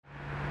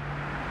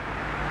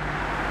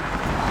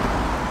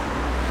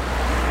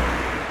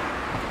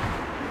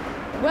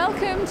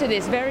Welcome to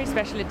this very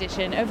special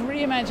edition of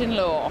Reimagine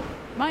Law.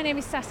 My name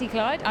is Sassy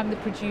Clyde, I'm the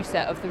producer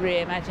of the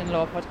Reimagine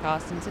Law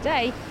podcast, and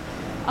today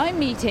I'm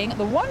meeting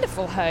the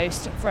wonderful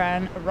host,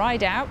 Fran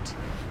Rideout,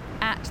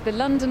 at the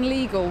London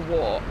Legal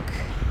Walk.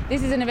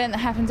 This is an event that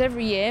happens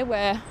every year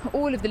where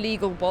all of the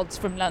legal bods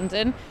from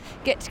London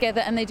get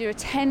together and they do a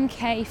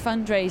 10k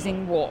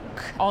fundraising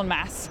walk en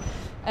masse.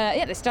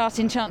 They start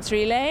in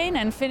Chancery Lane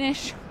and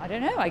finish, I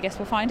don't know, I guess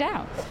we'll find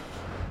out.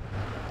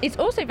 It's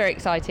also very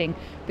exciting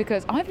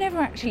because I've never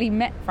actually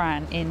met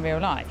Fran in real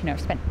life. I've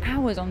spent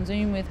hours on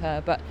Zoom with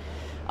her, but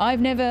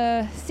I've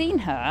never seen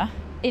her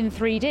in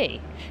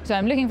 3D. So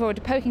I'm looking forward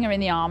to poking her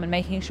in the arm and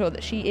making sure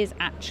that she is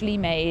actually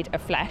made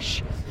of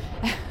flesh.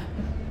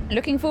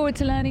 Looking forward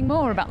to learning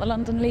more about the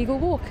London Legal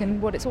Walk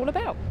and what it's all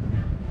about.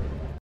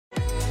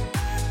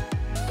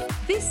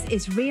 This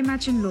is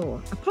Reimagine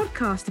Law, a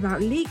podcast about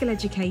legal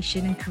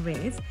education and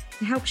careers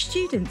to help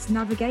students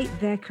navigate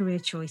their career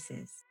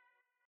choices.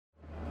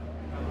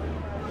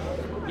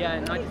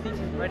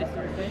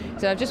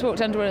 So I've just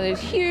walked under one of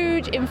those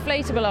huge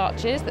inflatable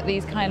arches that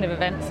these kind of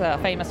events are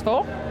famous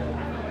for.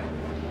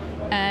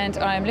 And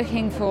I'm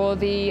looking for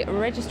the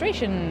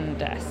registration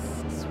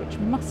desks, which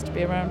must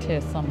be around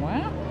here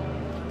somewhere.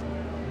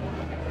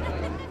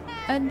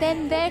 And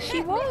then there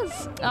she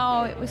was.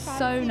 Oh, it was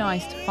so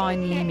nice to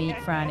finally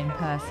meet Fran in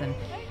person.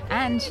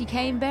 And she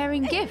came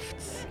bearing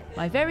gifts.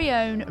 My very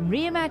own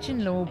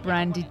Reimagine Law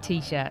branded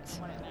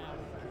t-shirts.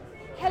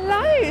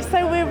 Hello,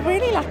 so we're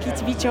really lucky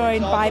to be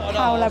joined by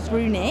Paola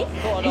Bruni,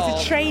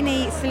 who's a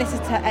trainee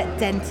solicitor at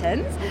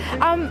Dentons.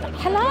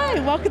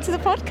 Hello, welcome to the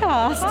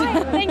podcast.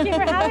 Hi, thank you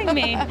for having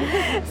me.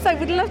 So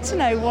we'd love to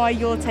know why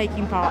you're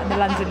taking part in the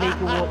London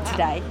Legal Walk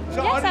today.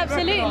 Yes,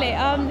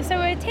 absolutely. So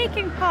we're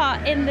taking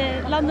part in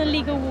the London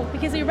Legal Walk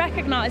because we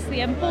recognise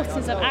the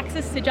importance of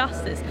access to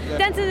justice.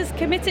 Dentons is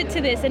committed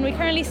to this and we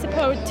currently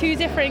support 2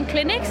 different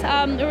clinics.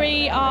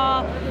 We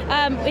are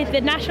with the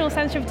National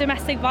Centre of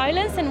Domestic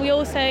Violence and we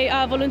also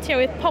volunteer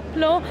with Pop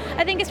Law.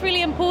 I think it's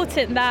really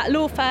important that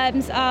law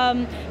firms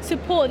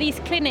support these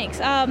clinics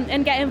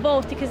and get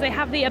involved because they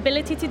have the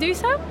ability to do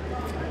so.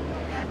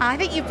 I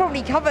think you've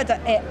probably covered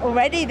it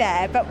already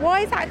there, but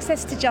why is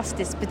access to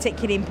justice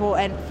particularly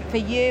important for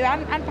you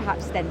and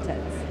perhaps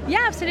Dentons?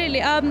 Yeah, absolutely.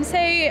 So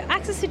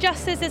access to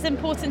justice is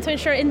important to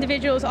ensure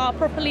individuals are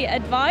properly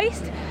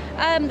advised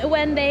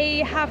when they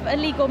have a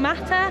legal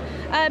matter.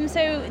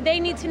 So they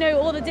need to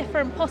know all the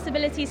different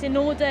possibilities in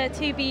order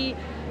to be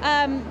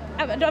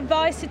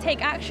advised to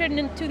take action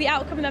and to the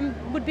outcome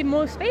that would be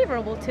most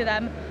favourable to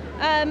them.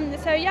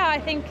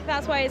 I think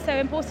that's why it's so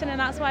important and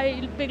that's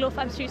why big law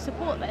firms should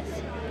support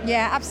this.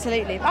 Yeah,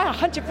 absolutely. I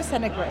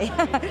 100% agree.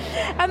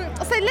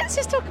 So let's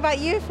just talk about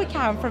you if we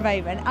can for a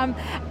moment.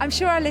 I'm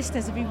sure our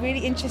listeners would be really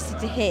interested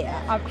to hear.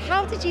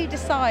 How did you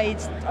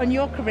decide on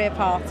your career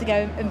path to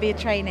go and be a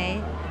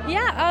trainee?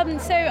 Yeah,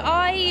 so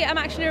I am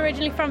actually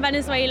originally from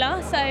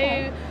Venezuela, so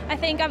I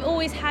think I've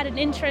always had an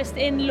interest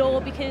in law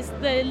because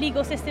the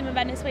legal system in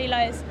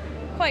Venezuela is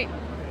quite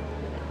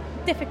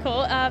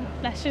difficult,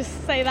 let's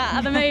just say that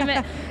at the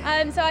moment.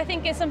 So I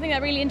think it's something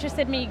that really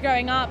interested me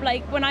growing up.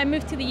 Like when I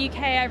moved to the UK,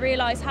 I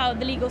realised how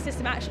the legal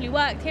system actually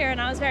worked here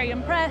and I was very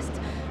impressed.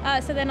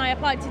 So then I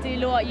applied to do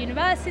law at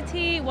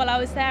university. While I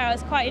was there, I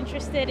was quite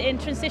interested in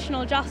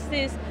transitional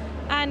justice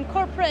and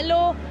corporate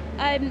law.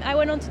 I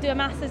went on to do a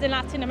master's in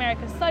Latin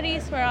American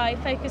studies where I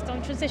focused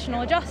on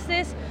transitional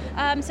justice.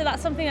 So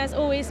that's something that's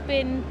always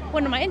been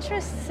one of my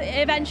interests.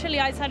 Eventually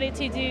I decided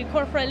to do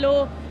corporate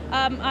law.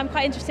 I'm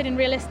quite interested in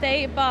real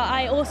estate, but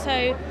I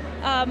also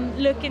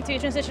look into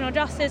transitional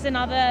justice and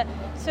other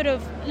sort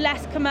of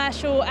less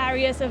commercial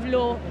areas of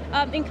law,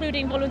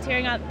 including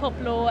volunteering at Pop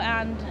Law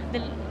and the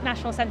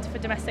National Centre for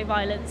Domestic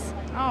Violence.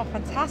 Oh,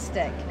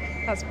 fantastic.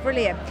 That's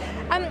brilliant.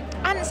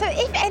 And so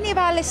if any of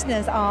our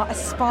listeners are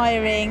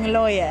aspiring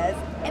lawyers,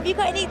 have you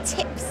got any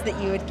tips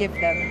that you would give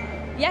them?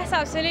 Yes,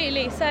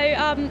 absolutely. So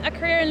a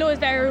career in law is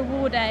very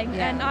rewarding,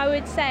 and I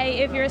would say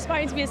if you're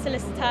aspiring to be a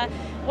solicitor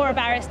or a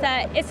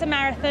barrister, it's a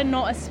marathon,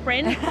 not a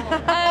sprint.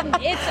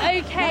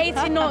 It's okay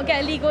to not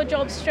get a legal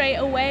job straight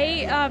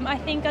away. I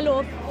think a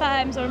lot of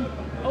firms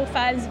or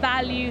firms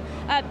value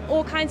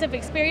all kinds of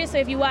experience. So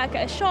if you work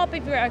at a shop,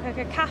 if you work at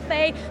a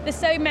cafe, there's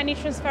so many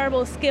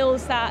transferable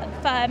skills that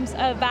firms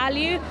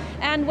value.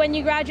 And when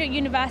you graduate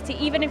university,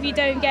 even if you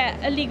don't get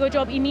a legal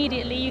job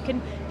immediately, you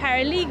can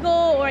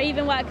paralegal or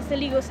even work as a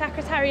legal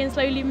secretary and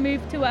slowly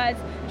move towards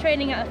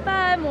training at a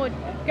firm or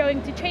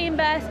going to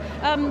chambers.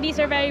 These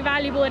are very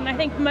valuable, and I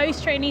think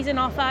most trainees in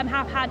our firm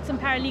have had some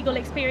paralegal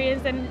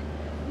experience, and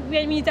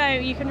when you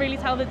don't, you can really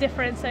tell the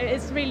difference. So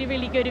it's really,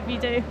 really good if you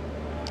do.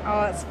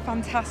 Oh, that's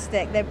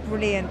fantastic. They're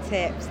brilliant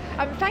tips.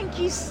 Thank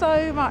you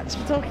so much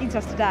for talking to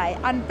us today,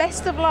 and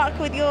best of luck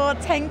with your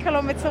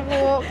 10-kilometre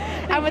walk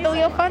and with all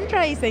your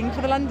fundraising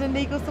for the London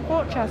Legal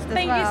Support Trust as well.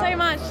 Thank you so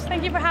much.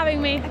 Thank you for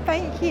having me.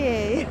 Thank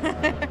you.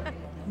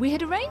 We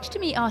had arranged to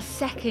meet our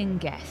second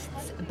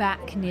guests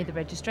back near the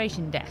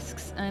registration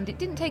desks, and it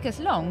didn't take us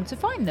long to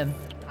find them.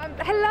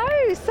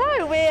 Hello,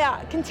 so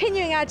we're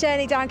continuing our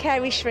journey down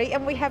Carey Street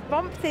and we have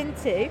bumped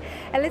into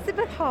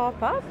Elizabeth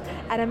Harper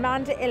and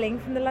Amanda Illing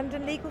from the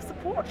London Legal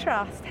Support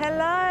Trust.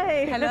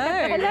 Hello. Hello.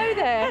 Hello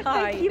there.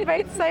 Hi. Thank you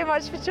both so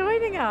much for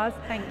joining us.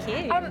 Thank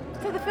you.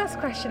 So the first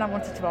question I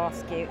wanted to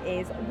ask you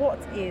is, what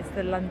is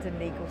the London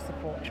Legal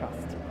Support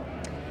Trust?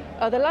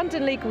 The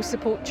London Legal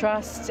Support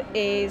Trust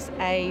is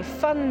a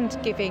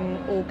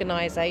fund-giving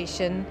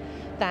organisation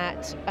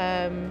that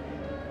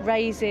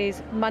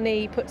raises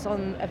money, puts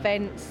on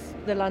events,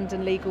 the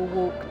London Legal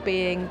Walk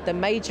being the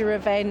major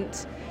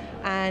event,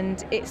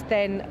 and it's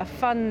then a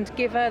fund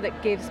giver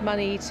that gives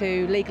money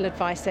to legal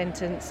advice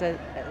centres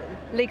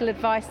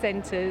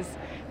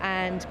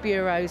and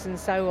bureaus and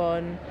so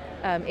on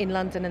in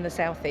London and the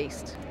South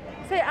East.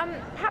 So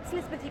perhaps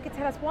Elizabeth, you could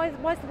tell us why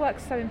is the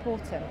work so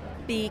important?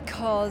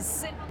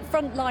 Because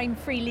frontline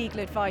free legal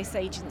advice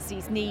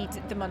agencies need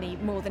the money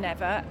more than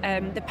ever.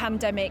 The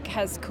pandemic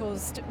has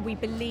caused, we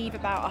believe,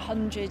 about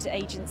 100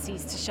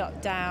 agencies to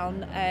shut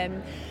down,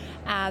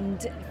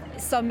 and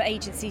some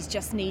agencies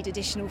just need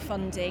additional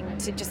funding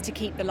to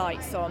keep the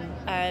lights on,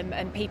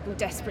 and people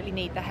desperately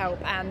need the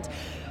help. And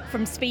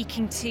from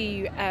speaking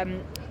to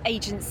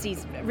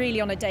agencies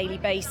really on a daily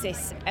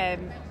basis,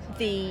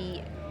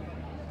 the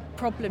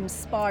problems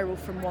spiral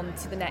from one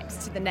to the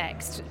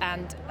next,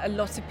 and a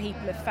lot of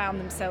people have found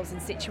themselves in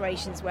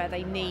situations where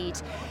they need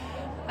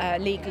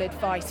legal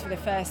advice for the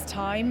first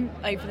time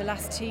over the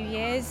last 2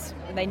 years.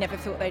 They never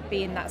thought they'd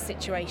be in that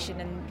situation,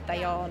 and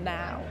they are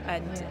now,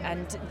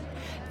 and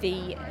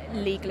the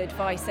legal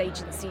advice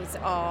agencies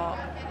are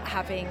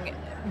having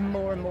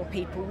more and more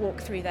people walk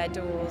through their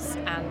doors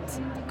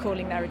and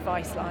calling their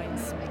advice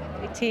lines.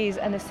 It is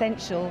an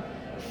essential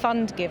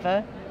fund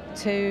giver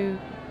to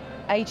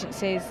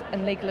agencies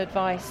and legal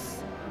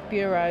advice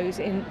bureaus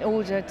in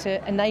order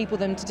to enable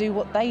them to do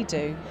what they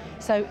do.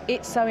 So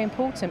it's so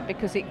important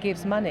because it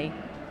gives money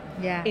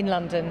in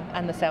London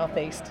and the South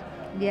East.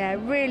 Yeah,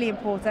 really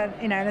important.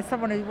 And as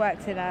someone who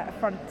works in a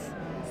front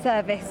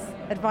service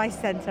advice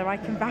centre, I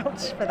can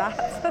vouch for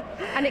that.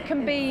 And it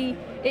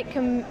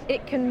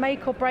can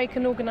make or break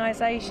an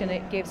organisation.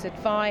 It gives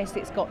advice.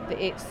 It's got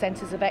its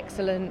centres of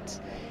excellence.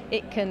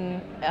 It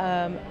can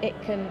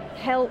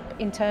help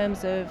in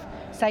terms of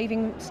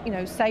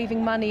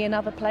saving money in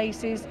other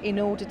places in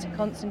order to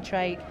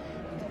concentrate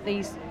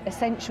these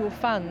essential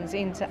funds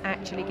into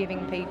actually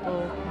giving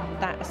people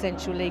that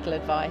essential legal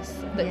advice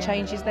that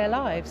changes their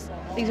lives.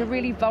 These are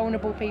really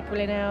vulnerable people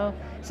in our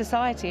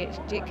society.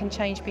 It can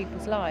change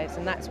people's lives,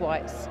 and that's why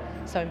it's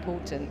so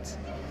important.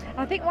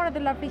 I think one of the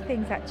lovely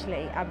things,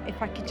 actually,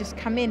 if I could just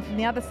come in from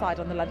the other side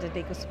on the London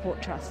Legal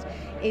Support Trust,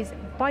 is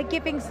by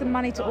giving some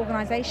money to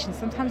organisations,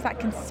 sometimes that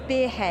can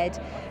spearhead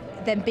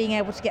them being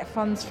able to get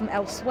funds from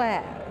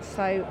elsewhere.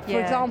 So, for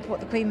example,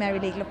 at the Queen Mary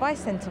Legal Advice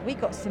Centre, we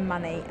got some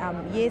money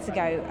years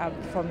ago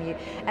from you,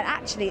 and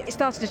actually it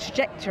started a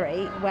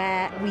trajectory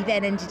where we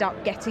then ended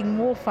up getting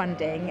more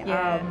funding.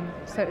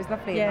 So it was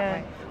lovely in that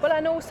way. Well,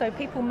 and also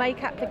people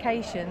make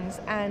applications,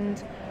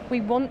 and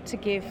we want to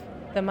give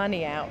the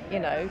money out.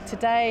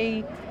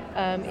 Today,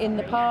 in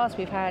the past,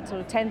 we've had sort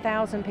of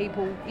 10,000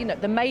 people.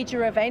 The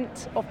major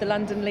event of the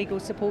London Legal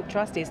Support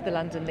Trust is the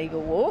London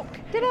Legal Walk.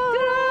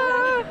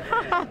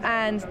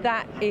 And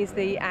that is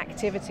the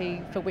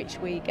activity for which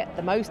we get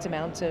the most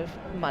amount of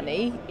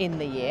money in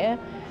the year.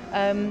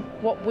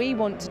 What we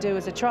want to do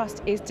as a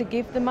trust is to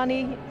give the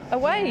money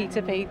away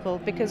to people,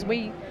 because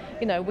we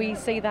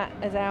see that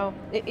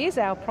as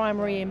our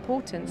primary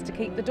importance, to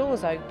keep the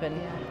doors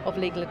open of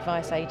legal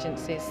advice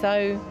agencies.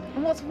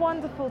 And what's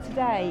wonderful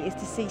today is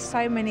to see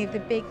so many of the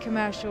big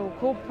commercial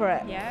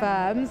corporate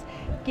firms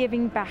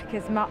giving back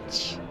as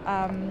much,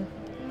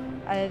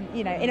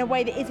 in a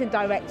way that isn't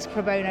direct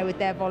pro bono with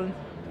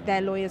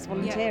their lawyers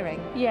volunteering.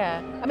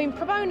 I mean,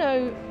 pro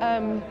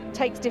bono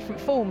takes different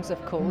forms,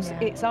 of course.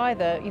 It's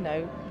either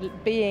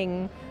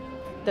being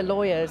the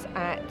lawyers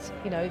at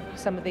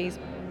some of these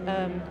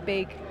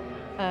big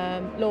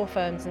law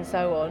firms and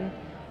so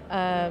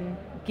on,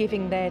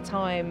 giving their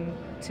time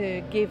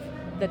to give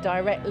the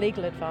direct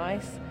legal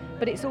advice,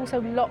 but it's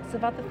also lots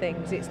of other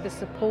things. It's the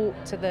support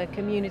to the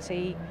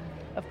community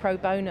of pro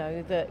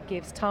bono that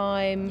gives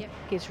time,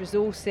 gives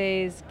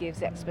resources,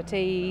 gives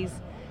expertise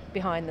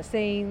behind the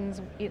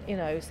scenes,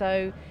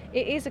 so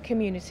it is a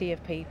community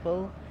of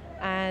people,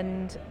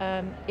 and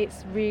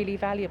it's really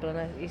valuable,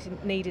 and it's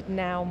needed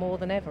now more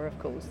than ever, of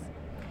course.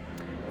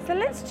 So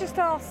let's just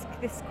ask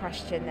this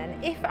question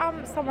then. If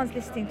someone's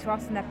listening to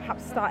us and they're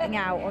perhaps starting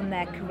out on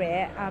their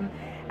career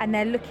and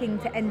they're looking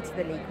to enter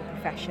the legal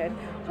profession,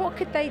 what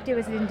could they do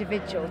as an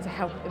individual to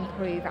help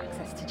improve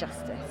access to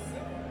justice?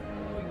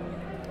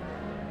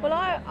 Well,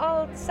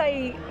 I'll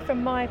say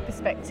from my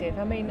perspective,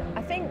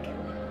 I think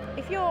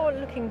if you're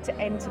looking to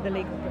enter the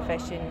legal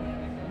profession,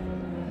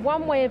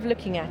 one way of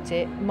looking at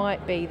it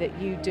might be that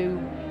you do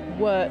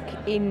work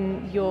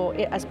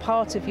as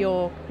part of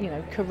your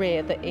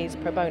career that is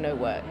pro bono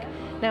work.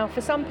 Now,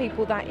 for some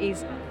people that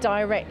is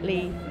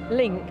directly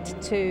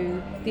linked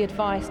to the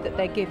advice that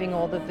they're giving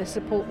or the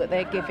support that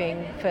they're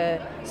giving for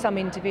some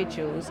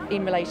individuals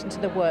in relation to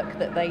the work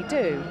that they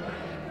do.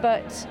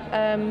 But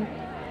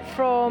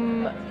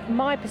from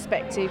my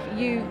perspective,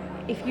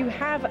 if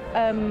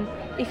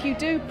you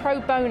do pro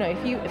bono,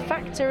 if you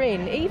factor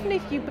in, even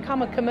if you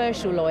become a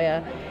commercial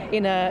lawyer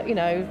in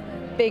a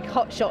big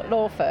hotshot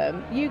law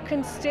firm, you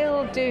can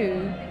still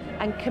do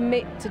and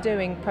commit to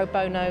doing pro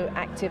bono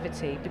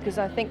activity, because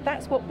I think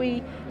that's what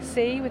we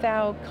see with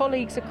our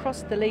colleagues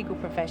across the legal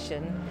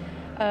profession.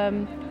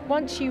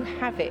 Once you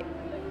have it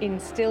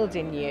instilled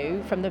in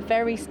you from the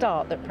very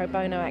start that pro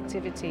bono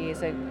activity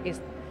is a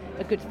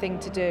good thing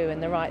to do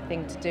and the right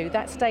thing to do,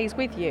 that stays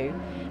with you.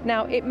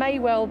 Now, it may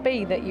well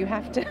be that you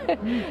have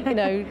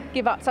to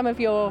give up some of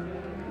your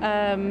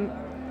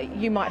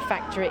you might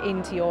factor it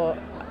into your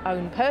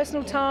own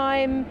personal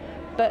time,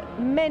 but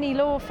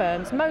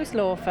most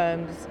law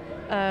firms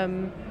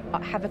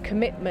have a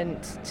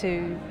commitment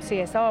to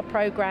CSR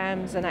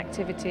programs and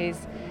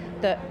activities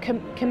that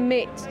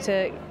commit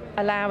to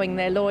allowing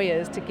their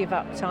lawyers to give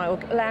up time, or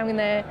allowing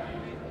their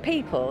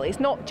people. It's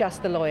not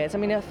just the lawyers. I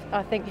mean,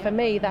 I think for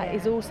me that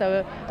is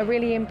also a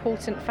really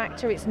important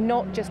factor. It's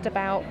not just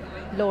about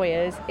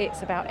lawyers,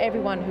 it's about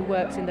everyone who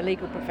works in the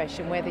legal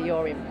profession, whether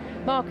you're in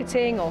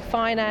marketing or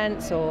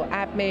finance or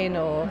admin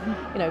or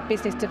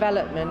business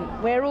development.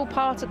 We're all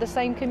part of the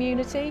same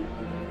community.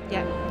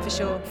 Yeah, for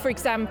sure. For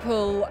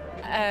example,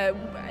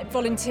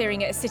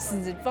 volunteering at a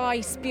citizens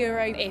advice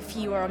bureau. If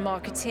you are a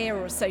marketeer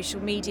or a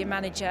social media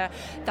manager,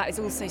 that is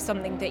also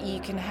something that you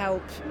can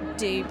help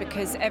do,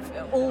 because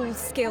all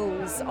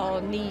skills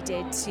are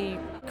needed to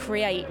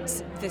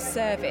create the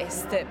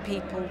service that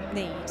people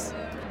need.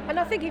 And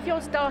I think if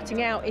you're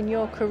starting out in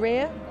your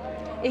career,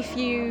 if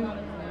you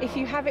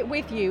have it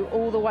with you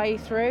all the way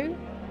through,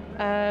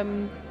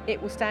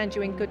 it will stand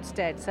you in good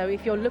stead. So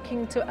if you're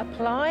looking to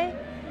apply,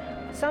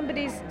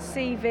 somebody's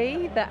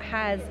CV that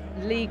has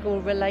legal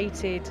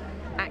related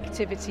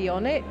activity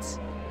on it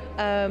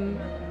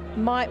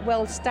might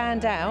well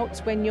stand out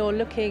when you're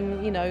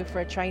looking,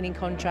 for a training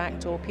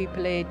contract or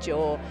pupillage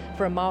or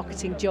for a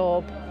marketing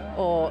job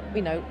or,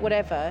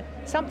 whatever.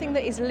 Something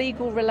that is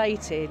legal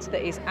related,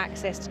 that is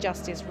access to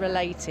justice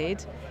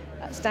related,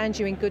 stands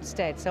you in good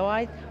stead. So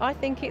I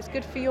think it's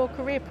good for your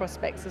career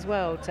prospects as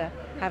well to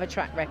have a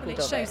track record of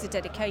it. It shows the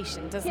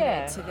dedication, doesn't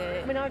it, to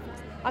the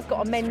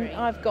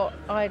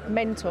I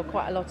mentor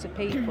quite a lot of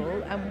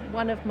people, and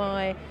one of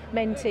my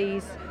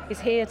mentees is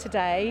here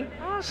today.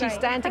 Oh, she's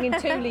standing in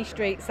Tooley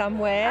Street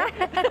somewhere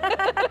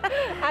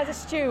as a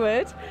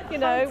steward,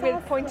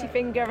 with pointy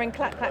finger and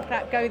clap, clap,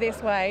 clap, go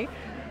this way.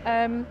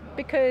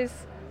 Because,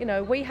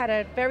 we had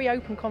a very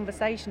open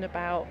conversation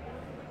about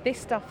this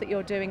stuff that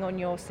you're doing on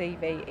your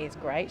CV is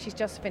great. She's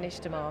just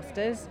finished a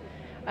master's.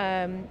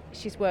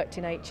 She's worked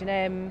in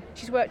H&M.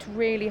 She's worked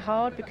really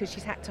hard because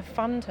she's had to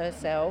fund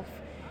herself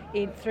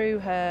through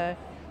her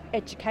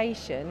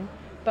education.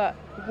 But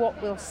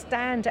what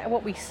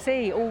we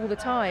see all the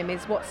time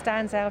is what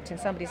stands out in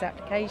somebody's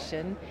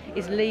application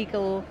is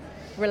legal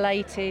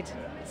related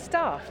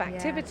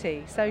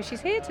activity. So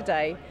she's here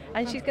today,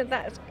 and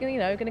that's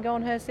going to go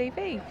on her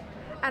CV.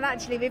 And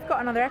actually, we've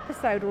got another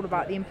episode all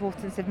about the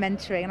importance of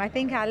mentoring, and I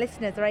think our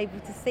listeners are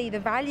able to see the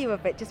value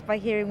of it just by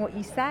hearing what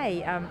you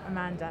say,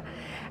 Amanda.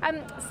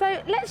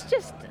 So let's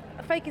just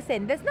focus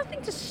in. There's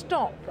nothing to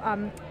stop,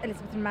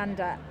 Elizabeth and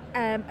Amanda,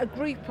 a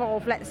group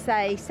of, let's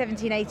say,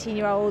 17,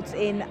 18-year-olds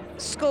in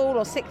school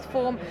or sixth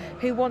form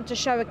who want to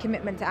show a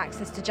commitment to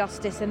access to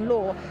justice and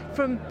law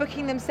from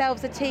booking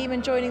themselves a team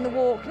and joining the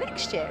walk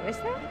next year, is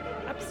there?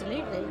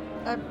 Absolutely.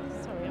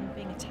 Sorry, I'm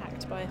being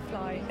attacked by a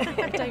fly.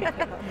 Don't put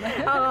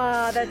that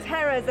on there. The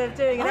terrors of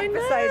doing an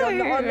episode on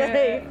the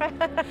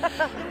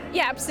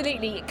Yeah,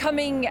 absolutely.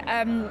 Coming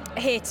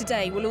here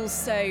today will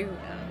also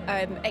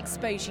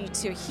expose you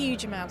to a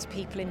huge amount of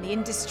people in the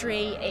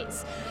industry.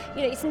 It's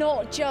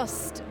not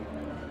just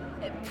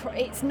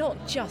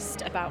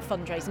about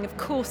fundraising. Of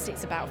course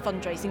it's about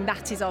fundraising,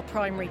 that is our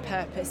primary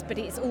purpose, but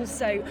it's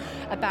also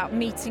about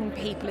meeting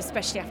people,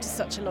 especially after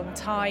such a long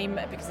time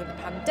because of the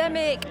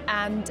pandemic,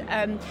 and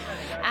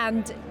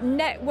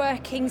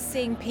networking,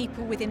 seeing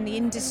people within the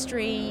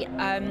industry,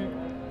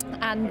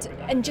 and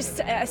just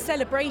a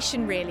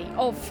celebration really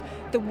of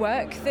the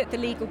work that the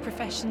legal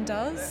profession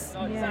does.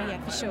 Yeah,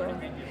 for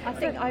sure. I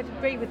think I'd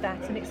agree with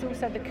that, and it's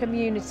also the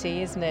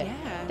community, isn't it?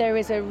 Yeah. There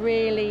is a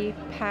really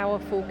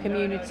powerful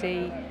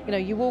community.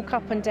 You walk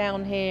up and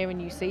down here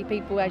and you see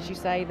people, as you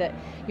say, that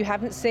you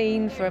haven't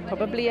seen for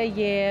probably a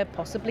year,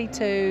 possibly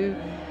two,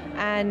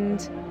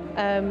 and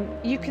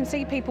you can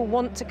see people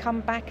want to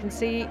come back and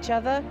see each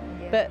other,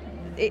 but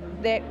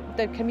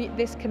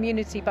this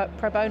community, but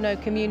pro bono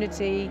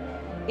community,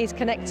 is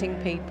connecting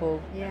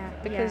people.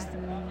 Because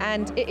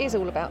and it is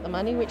all about the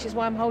money, which is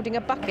why I'm holding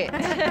a bucket.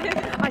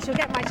 I shall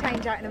get my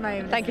change out in a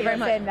moment. Thank you very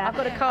much. I've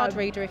got a card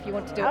reader if you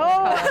want to do it.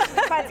 Oh,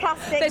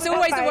 fantastic. There's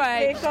always a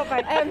way.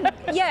 way.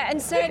 Yeah,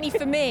 and certainly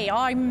for me,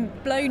 I'm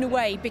blown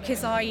away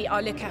because I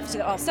look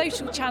after our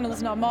social channels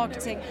and our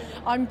marketing.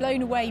 I'm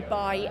blown away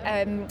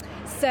by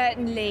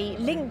certainly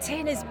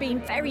LinkedIn has been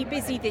very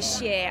busy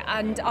this year,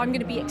 and I'm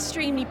going to be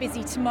extremely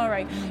busy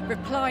tomorrow,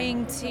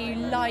 replying to,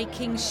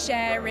 liking,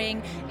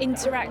 sharing,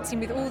 interacting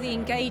with all the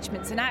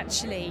engagements. And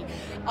actually,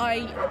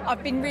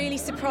 I've been really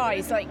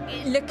surprised, like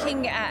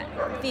looking at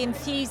the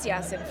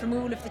enthusiasm from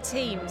all of the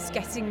teams,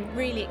 getting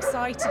really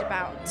excited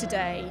about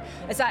today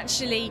as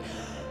actually,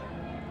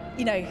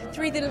 you know,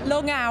 through the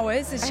long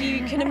hours, as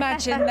you can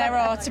imagine there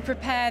are to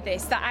prepare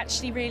this, that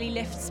actually really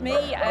lifts me,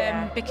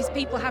 because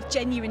people have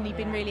genuinely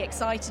been really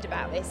excited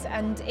about this.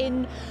 And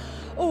in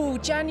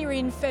January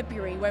and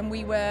February, when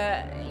we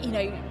were, you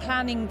know,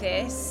 planning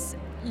this,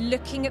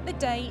 looking at the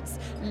dates,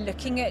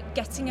 looking at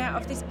getting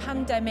out of this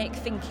pandemic,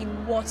 thinking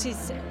what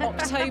is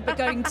October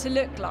going to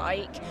look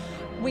like,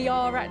 we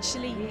are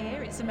actually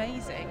here. It's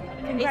amazing.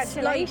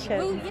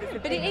 Congratulations.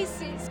 But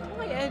it's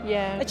quite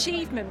an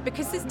achievement,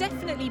 because there's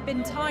definitely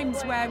been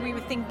times where we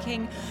were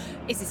thinking,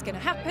 is this going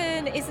to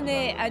happen, isn't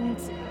it?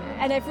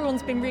 And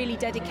everyone's been really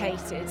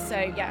dedicated, so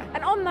yeah.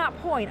 And on that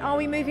point, are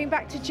we moving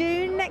back to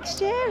June next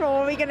year,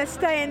 or are we going to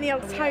stay in the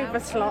October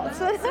slot?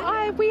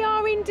 We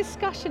are in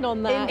discussion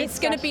on that. It's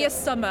going to be a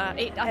summer.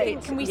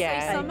 Can we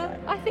say summer?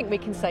 I think we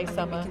can say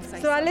summer.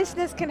 So our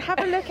listeners can have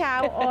a look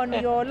out on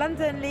your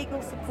London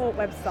Legal Support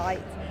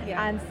website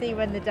and see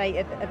when the date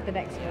of the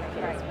next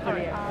one is.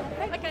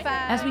 Brilliant.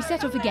 As we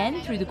set off again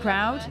through the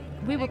crowd,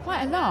 we were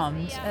quite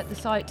alarmed at the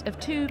sight of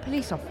 2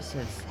 police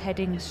officers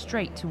heading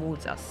straight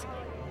towards us.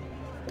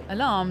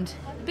 Alarmed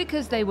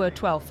because they were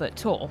 12 foot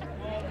tall.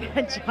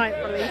 Giant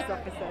police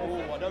officers.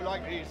 Oh, I don't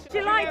like these. Would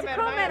you like to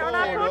comment on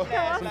our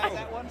broadcast?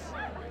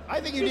 I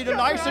think you need a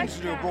license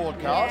to do a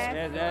broadcast.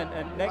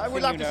 And I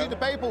would love to see the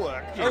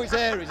paperwork. Oh, it's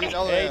there, is it?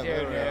 Oh,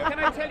 there. Can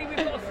I tell you we've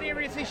got a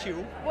serious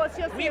issue? What's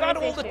your serious We've had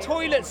all the issue?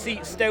 toilet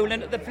seats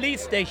stolen at the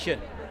police station.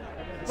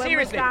 When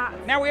Seriously. was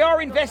that? Now we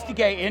are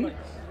investigating.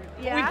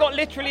 Yeah? We've got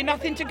literally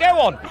nothing to go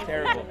on.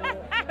 Terrible.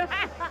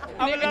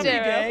 Have a lovely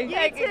day.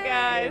 You too.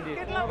 guys.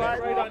 Good luck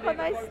with the walk on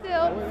those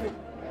stilts.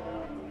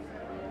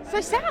 So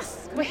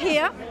Sass, we're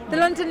here, the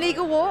London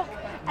Legal Walk,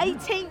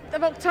 18th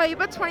of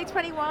October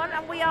 2021,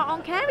 and we are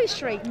on Carey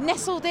Street,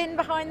 nestled in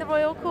behind the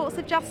Royal Courts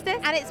of Justice,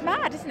 and it's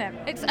mad, isn't it?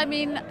 I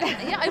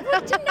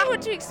didn't know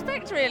what to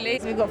expect, really.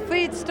 So we've got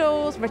food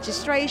stalls,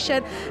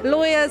 registration,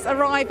 lawyers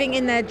arriving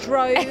in their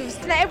droves.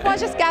 Now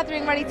everyone's just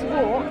gathering ready to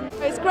walk.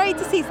 It's great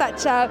to see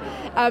such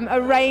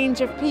a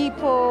range of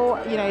people,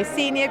 you know,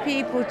 senior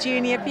people,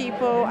 junior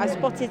people. I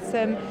spotted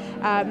some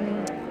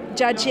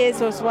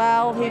judges as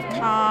well who've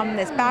come.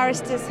 There's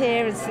barristers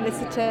here and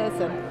solicitors,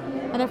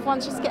 and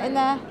everyone's just getting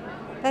their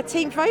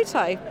team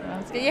photo.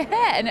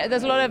 Yeah, and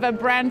there's a lot of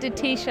branded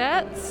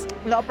T-shirts.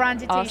 A lot of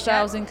branded T-shirts.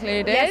 Ourselves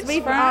included. Yes,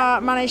 we've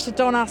managed to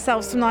don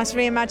ourselves some nice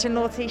Reimagine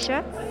Law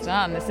T-shirts.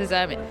 Done. This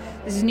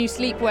is new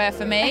sleepwear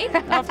for me.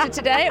 After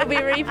today, it'll be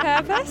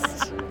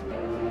repurposed.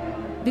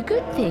 The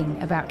good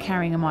thing about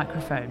carrying a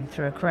microphone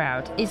through a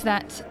crowd is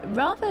that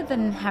rather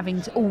than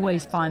having to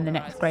always find the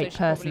next great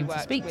person to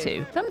speak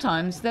to,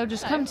 sometimes they'll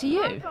just come to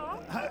you.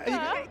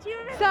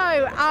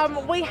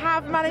 So, we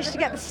have managed to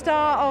get the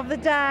star of the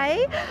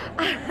day.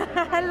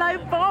 Hello,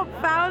 Bob,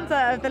 founder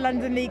of the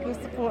London Legal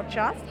Support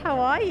Trust. How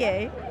are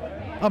you?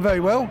 I'm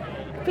very well.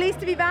 Pleased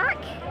to be back.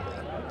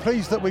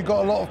 Pleased that we've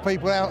got a lot of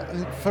people out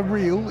for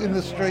real in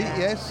the street,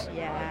 yes.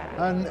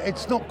 Yeah. And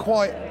it's not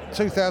quite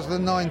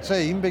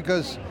 2019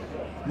 because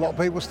a lot of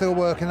people are still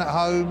working at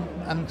home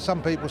and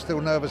some people are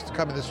still nervous to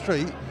come in the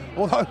street,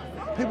 although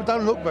people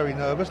don't look very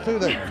nervous, do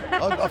they?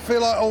 I feel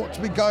like I ought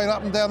to be going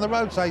up and down the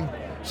road saying,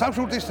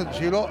 social distance,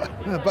 you lot.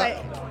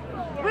 But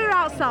we're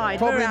outside.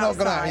 probably not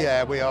going to.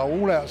 Yeah, we are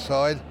all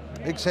outside,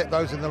 except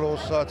those in the Law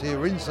Society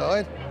who are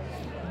inside.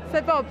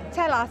 So, Bob,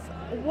 tell us,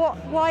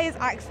 why is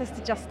access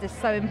to justice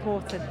so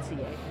important to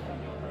you?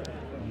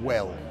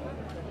 Well,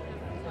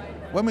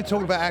 when we're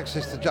talking about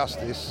access to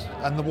justice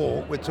and the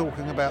walk, we're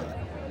talking about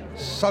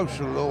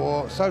social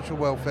law, social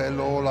welfare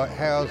law like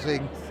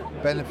housing,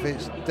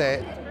 benefits,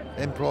 debt,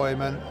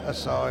 employment,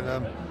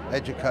 asylum,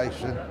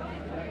 education,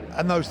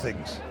 and those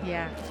things.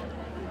 Yeah.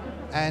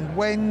 And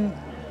when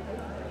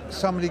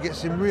somebody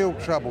gets in real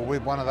trouble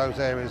with one of those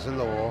areas of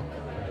law,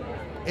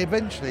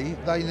 eventually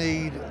they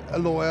need a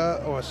lawyer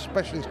or a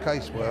specialist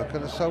caseworker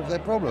to solve their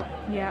problem.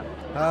 Yeah.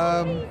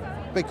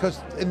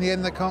 Because in the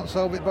end they can't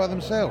solve it by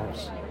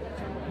themselves.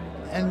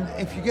 And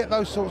if you get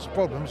those sorts of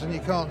problems and you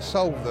can't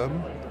solve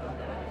them,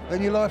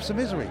 then your life's a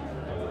misery.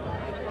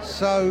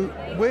 So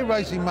we're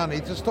raising money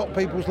to stop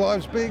people's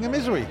lives being a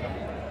misery,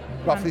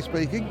 roughly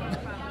speaking.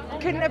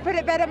 Couldn't have put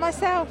it better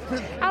myself.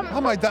 I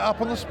made that up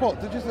on the spot,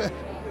 did you say?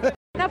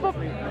 Now, Bob,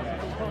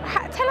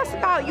 tell us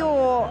about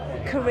your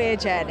career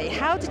journey.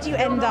 How did you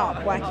end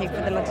up working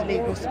for the London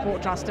Legal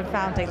Support Trust and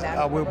founding them?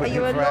 I will be Are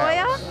you a for lawyer?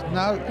 hours.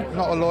 No,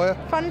 not a lawyer.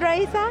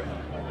 Fundraiser?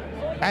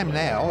 am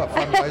now a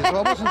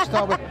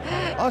fundraiser.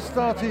 I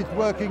started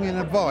working in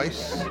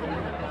advice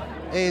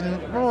in...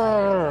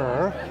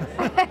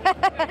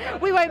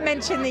 We won't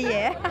mention the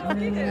year.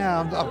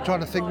 No, I'm trying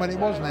to think when it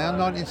was now,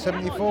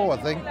 1974 I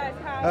think,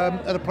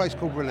 at a place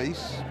called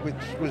Release, which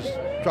was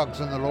drugs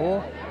and the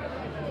law.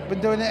 Been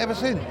doing it ever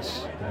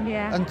since.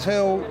 Yeah.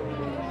 Until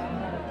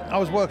I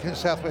was working at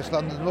South West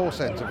London Law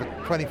Centre for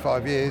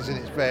 25 years in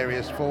its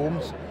various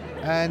forms,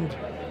 and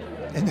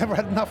it never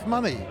had enough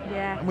money.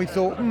 Yeah. And we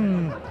thought,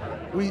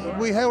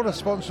 we held a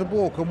sponsored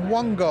walk, and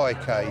one guy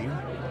came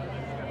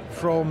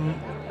from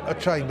a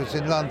Chambers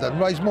in London,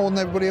 raised more than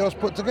everybody else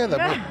put together.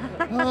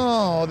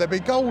 There'd be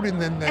gold in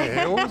them there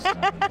hills.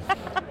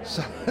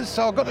 So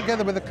I got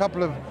together with a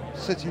couple of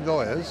city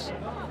lawyers,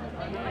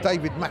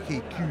 David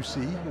Mackey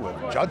QC, or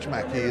Judge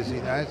Mackey as he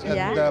knows,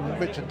 and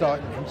Richard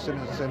Dighton from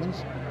Simmons &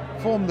 Simmons,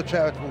 formed the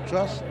charitable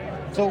trust,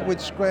 thought we'd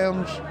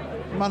scrounge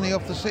money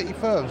off the city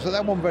firms. So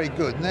that wasn't very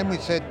good. And then we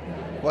said,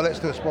 well, let's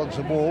do a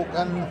sponsored walk.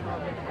 And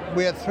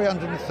we had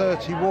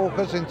 330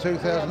 walkers in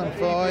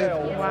 2005,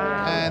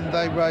 and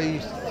they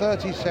raised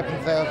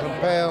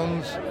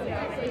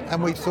 £37,000,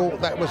 and we thought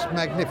that was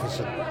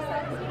magnificent.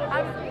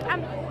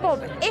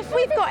 Bob, if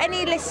we've got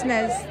any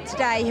listeners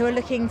today who are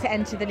looking to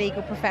enter the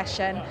legal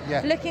profession,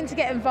 looking to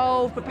get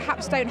involved but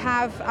perhaps don't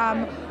have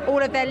all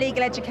of their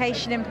legal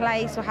education in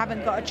place or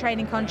haven't got a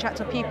training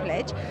contract or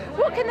pupillage,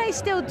 what can they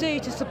still do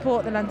to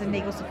support the London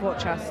Legal Support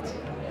Trust?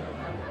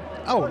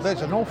 Oh,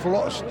 there's an awful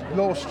lot of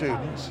law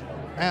students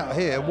out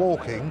here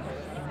walking,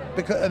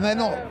 and they're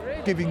not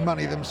giving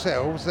money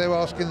themselves, they're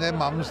asking their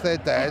mums, their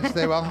dads,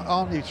 their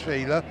Auntie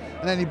Sheila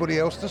and anybody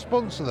else to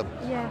sponsor them.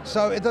 Yeah.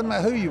 So it doesn't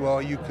matter who you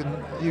are, you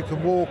can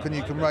walk and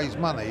you can raise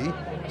money,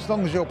 as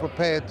long as you're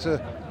prepared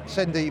to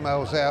send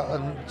emails out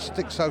and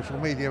stick social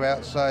media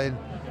out saying,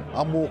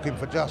 I'm walking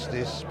for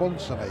justice,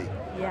 sponsor me.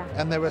 Yeah.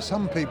 And there are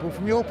some people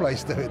from your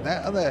place doing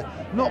that, are there?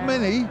 Not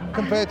many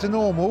compared to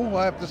normal,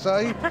 I have to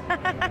say.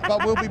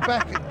 But we'll be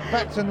back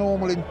to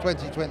normal in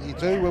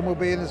 2022 when we'll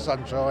be in the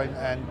sunshine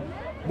and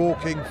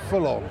walking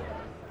full on.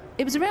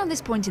 It was around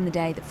this point in the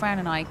day that Fran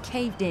and I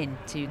caved in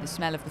to the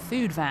smell of the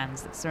food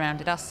vans that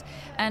surrounded us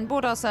and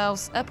bought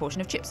ourselves a portion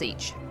of chips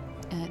each.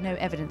 No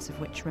evidence of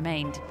which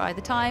remained by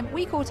the time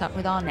we caught up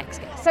with our next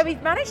guest. So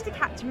we've managed to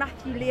catch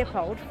Matthew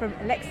Leopold from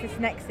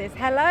LexisNexis.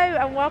 Hello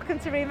and welcome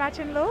to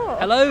Reimagine Law.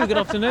 Hello, good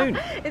afternoon.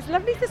 It's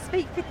lovely to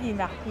speak with you,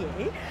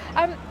 Matthew.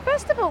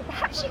 First of all,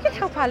 perhaps you could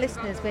help our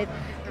listeners with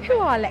who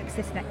are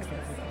LexisNexis?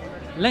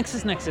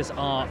 LexisNexis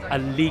are a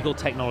legal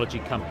technology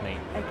company.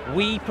 Okay.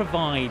 We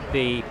provide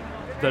the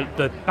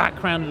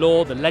background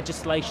law, the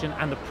legislation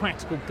and the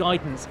practical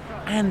guidance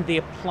and the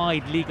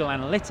applied legal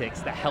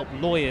analytics that help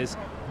lawyers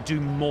do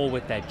more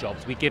with their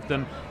jobs. We give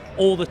them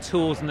all the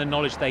tools and the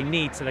knowledge they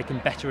need so they can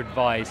better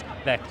advise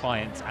their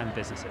clients and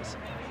businesses.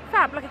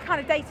 Fab, like a kind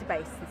of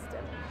database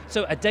system.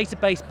 So a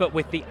database, but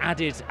with the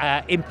added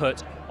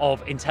input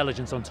of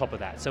intelligence on top of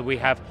that. So we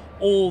have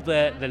all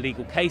the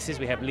legal cases,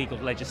 we have legal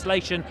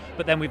legislation,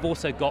 but then we've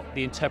also got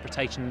the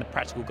interpretation and the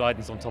practical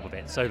guidance on top of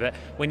it, so that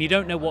when you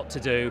don't know what to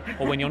do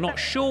or when you're not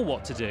sure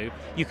what to do,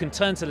 you can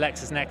turn to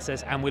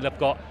LexisNexis and we'll have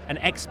got an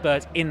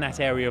expert in that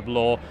area of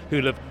law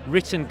who'll have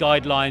written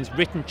guidelines,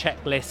 written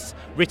checklists,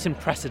 written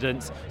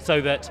precedents,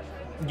 so that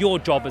your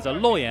job as a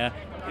lawyer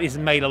is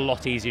made a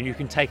lot easier and you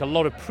can take a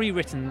lot of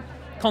pre-written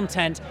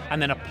content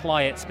and then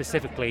apply it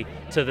specifically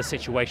to the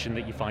situation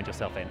that you find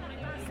yourself in.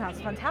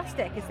 Sounds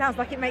fantastic. It sounds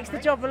like it makes the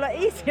job a lot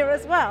easier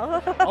as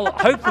well. Oh,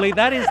 hopefully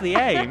that is the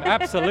aim,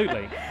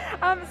 absolutely.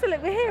 So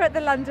look, we're here at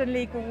the London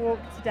Legal Walk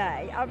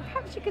today.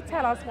 Perhaps you could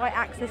tell us why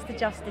access to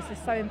justice is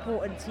so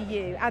important to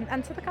you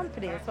and to the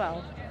company as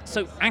well.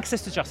 So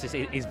access to justice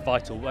is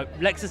vital.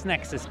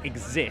 LexisNexis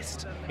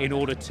exists in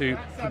order to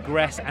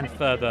progress and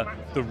further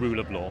the rule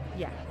of law.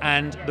 Yeah.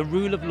 And the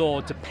rule of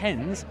law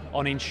depends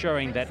on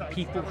ensuring that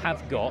people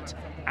have got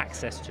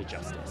access to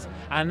justice.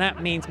 And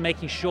that means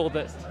making sure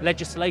that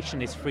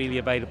legislation is freely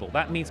available.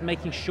 That means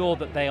making sure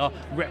that they are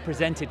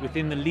represented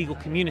within the legal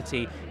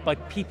community by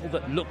people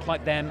that look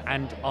like them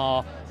and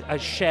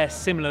share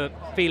similar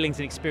feelings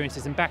and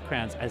experiences and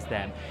backgrounds as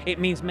them. It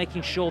means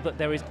making sure that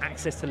there is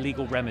access to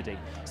legal remedy.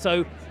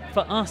 So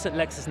for us at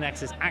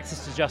LexisNexis,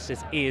 access to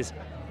justice is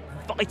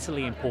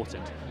vitally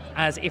important.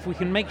 As if we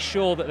can make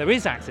sure that there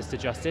is access to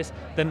justice,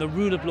 then the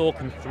rule of law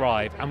can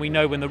thrive. And we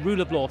know when the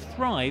rule of law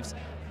thrives,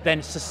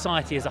 then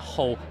society as a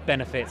whole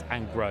benefits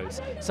and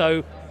grows.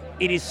 So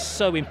it is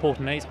so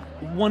important, and it's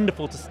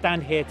wonderful to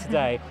stand here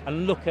today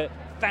and look at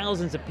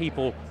thousands of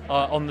people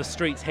on the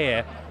streets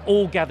here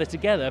all gathered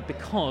together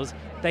because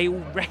they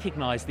all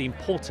recognise the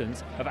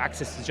importance of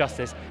access to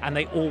justice and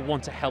they all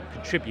want to help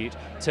contribute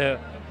to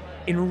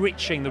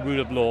enriching the rule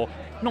of law,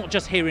 not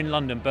just here in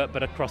London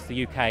but across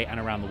the UK and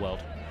around the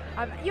world.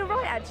 You're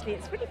right, actually.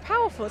 It's really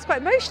powerful. It's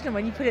quite emotional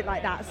when you put it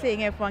like that,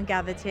 seeing everyone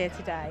gathered here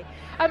today.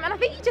 And I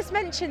think you just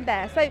mentioned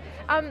there, so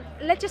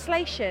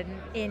legislation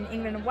in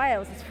England and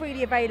Wales is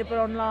freely available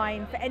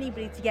online for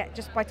anybody to get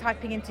just by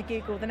typing into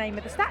Google the name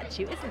of the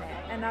statute, isn't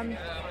it?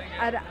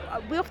 And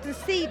we often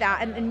see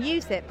that and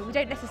use it, but we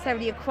don't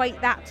necessarily equate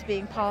that to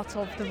being part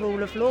of the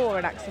rule of law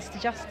and access to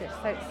justice.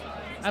 So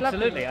it's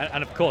absolutely,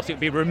 and of course it would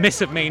be remiss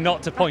of me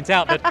not to point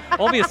out that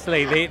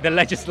obviously the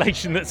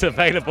legislation that's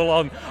available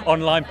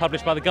online,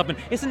 published by the government,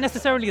 isn't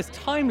necessarily as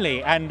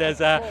timely and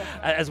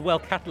as well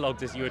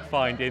catalogued as you would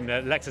find in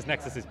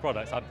LexisNexis's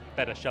products. I'd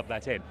better shove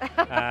that in.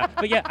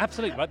 But yeah,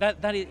 absolutely right.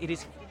 It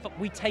is.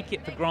 We take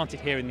it for granted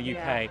here in the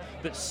UK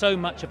that so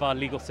much of our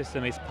legal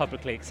system is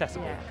publicly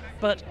accessible,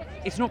 but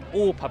it's not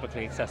all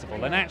publicly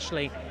accessible. And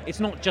actually, it's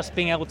not just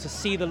being able to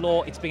see the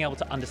law; it's being able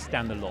to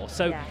understand the law.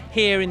 So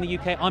here in the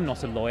UK, I'm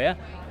not a lawyer,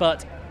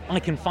 but I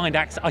can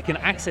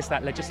access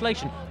that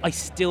legislation. I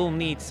still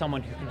need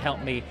someone who can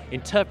help me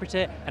interpret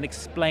it and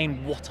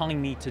explain what I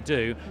need to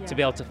do to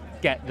be able to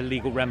get the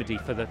legal remedy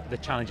for the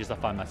challenges I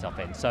find myself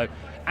in. So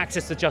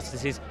access to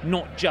justice is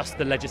not just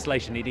the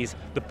legislation, it is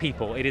the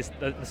people, it is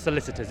the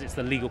solicitors, it's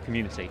the legal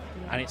community,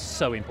 and it's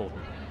so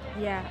important.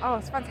 Yeah,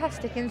 it's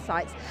fantastic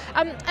insights.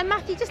 And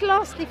Matthew, just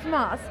lastly from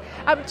us,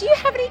 do you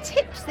have any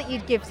tips that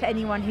you'd give to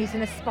anyone who's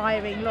an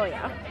aspiring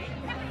lawyer?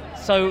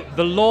 So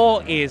the law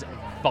is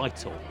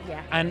vital,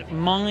 and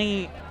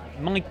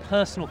my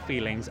personal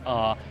feelings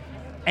are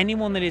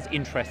anyone that is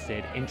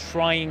interested in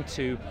trying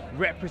to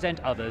represent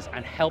others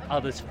and help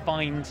others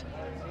find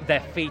their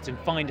feet and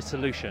find a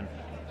solution,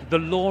 the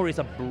law is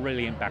a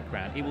brilliant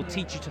background. It will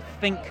teach you to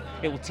think,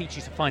 it will teach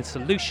you to find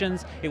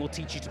solutions, it will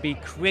teach you to be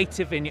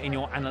creative in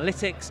your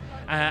analytics,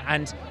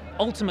 and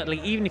ultimately,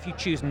 even if you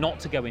choose not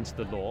to go into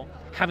the law,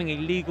 having a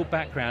legal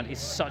background is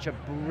such a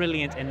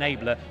brilliant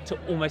enabler to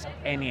almost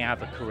any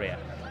other career.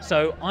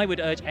 So I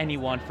would urge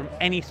anyone from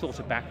any sort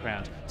of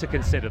background to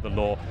consider the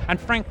law. And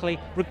frankly,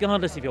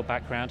 regardless of your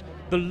background,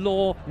 the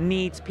law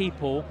needs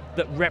people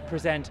that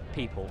represent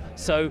people.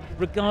 So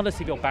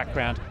regardless of your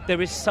background,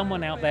 there is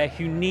someone out there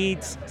who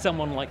needs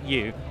someone like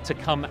you to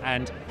come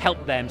and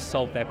help them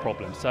solve their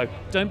problems. So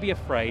don't be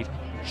afraid,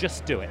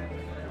 just do it.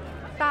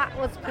 That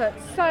was put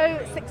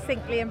so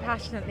succinctly and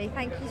passionately.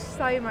 Thank you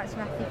so much,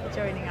 Matthew, for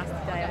joining us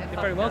today.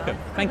 You're very welcome.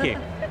 Thank you.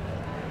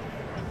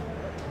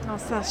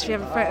 Sash, should we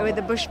have a photo with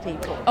the bush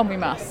people? Oh, we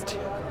must.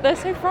 They're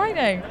so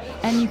frightening.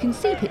 And you can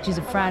see pictures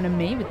of Fran and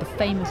me with the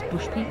famous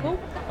bush people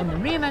on the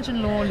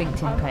Reimagine Law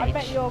LinkedIn page. I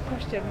bet your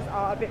questions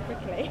are a bit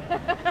prickly.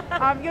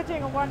 You're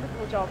doing a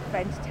wonderful job of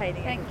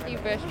entertaining. Thank you,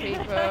 bush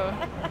people.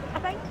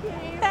 Thank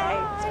you.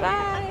 Thanks.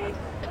 Bye.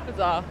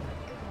 Bizarre.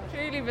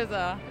 Truly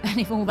bizarre. And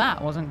if all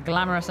that wasn't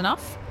glamorous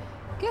enough,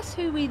 guess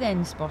who we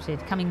then spotted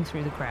coming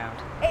through the crowd?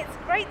 It's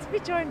great to be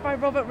joined by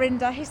Robert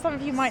Rinder, who some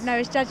of you might know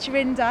as Judge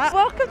Rinder.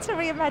 Welcome to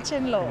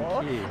Reimagine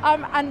Law. Thank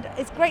you. And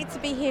it's great to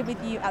be here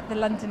with you at the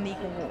London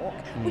Legal Walk.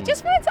 We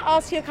just wanted to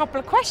ask you a couple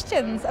of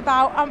questions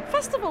about,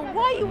 first of all,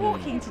 why are you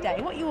walking today?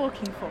 What are you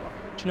walking for?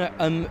 Do you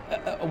know,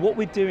 what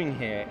we're doing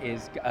here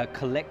is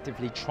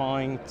collectively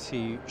trying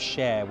to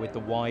share with the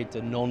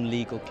wider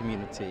non-legal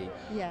community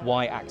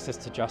why access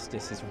to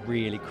justice is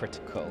really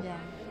critical. Yeah.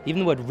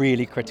 Even the word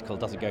really critical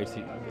doesn't go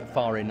too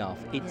far enough.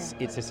 It's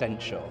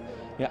essential.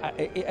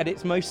 At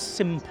its most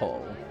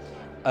simple,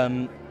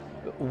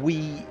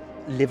 we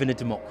live in a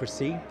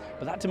democracy,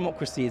 but that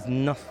democracy is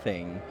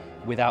nothing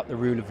without the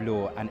rule of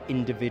law and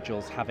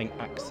individuals having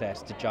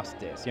access to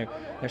justice. There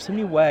are so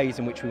many ways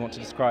in which we want to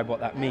describe what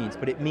that means,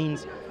 but it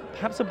means,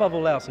 perhaps above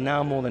all else,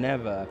 now more than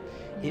ever,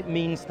 it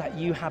means that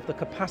you have the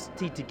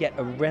capacity to get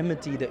a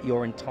remedy that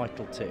you're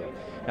entitled to.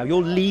 Now,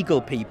 your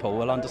legal people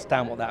will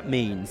understand what that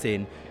means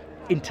in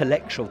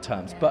intellectual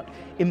terms, but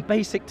in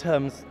basic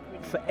terms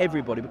for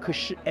everybody,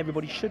 because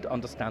everybody should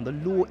understand the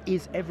law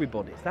is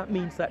everybody's. That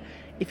means that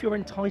if you're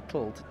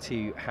entitled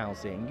to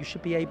housing, you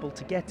should be able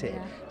to get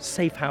it.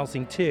 Safe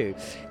housing too.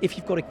 If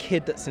you've got a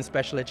kid that's in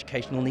special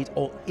educational needs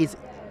or is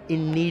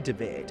in need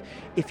of it,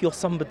 if you're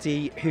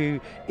somebody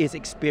who is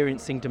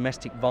experiencing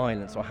domestic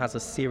violence or has a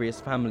serious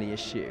family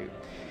issue,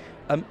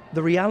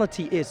 the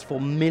reality is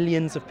for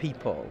millions of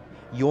people,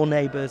 your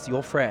neighbours,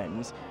 your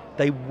friends,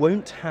 they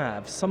won't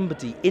have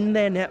somebody in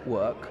their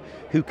network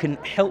who can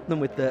help them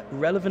with the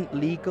relevant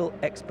legal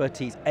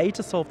expertise,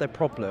 to solve their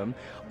problem,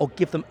 or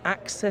give them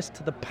access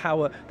to the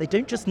power they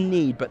don't just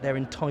need, but they're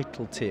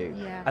entitled to.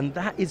 And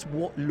that is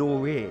what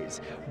law is.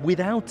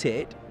 Without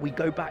it, we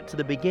go back to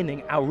the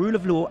beginning. Our rule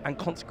of law and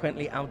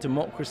consequently our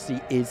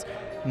democracy is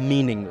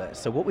meaningless.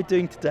 So what we're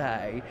doing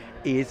today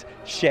is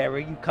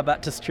sharing, come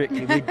back to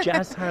Strictly, we're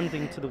jazz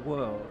handing to the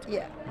world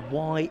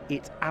why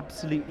it's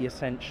absolutely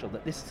essential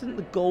that this isn't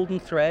the golden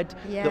thread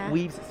that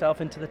weaves itself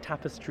into the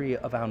tapestry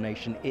of our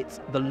nation, it's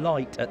the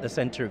light at the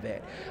centre of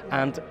it.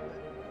 And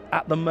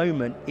at the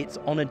moment, it's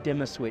on a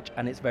dimmer switch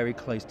and it's very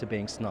close to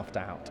being snuffed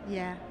out.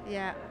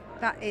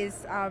 That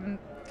is...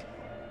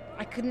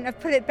 I couldn't have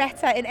put it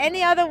better in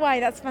any other way.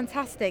 That's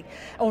fantastic.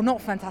 Or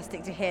not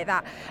fantastic to hear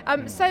that.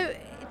 So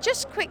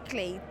just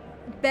quickly,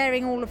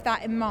 bearing all of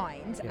that in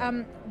mind,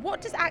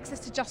 what does access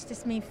to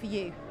justice mean for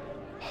you?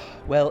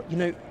 Well,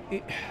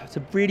 it's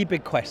a really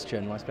big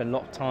question. I spend a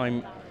lot of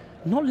time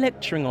not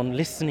lecturing on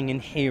listening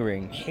and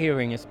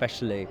hearing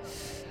especially.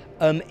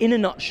 In a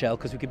nutshell,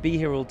 because we could be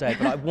here all day,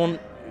 but I want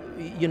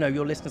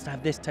your listeners to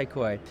have this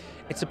takeaway.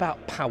 It's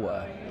about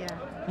power. Yeah.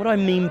 What I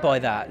mean by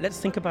that, let's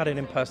think about it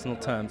in personal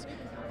terms.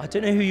 I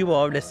don't know who you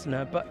are,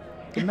 listener, but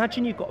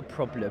imagine you've got a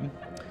problem,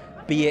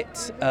 be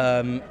it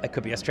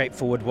could be a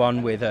straightforward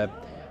one with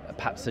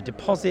perhaps a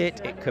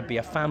deposit, it could be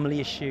a family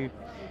issue,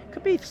 it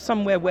could be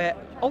somewhere where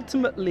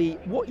ultimately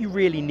what you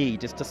really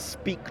need is to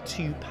speak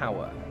to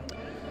power.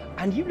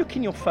 And you look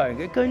in your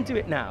phone, go and do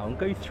it now and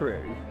go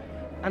through,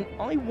 and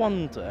I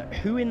wonder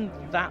who in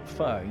that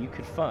phone you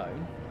could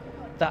phone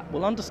that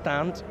will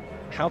understand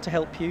how to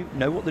help you,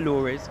 know what the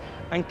law is,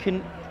 and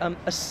can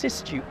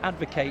assist you,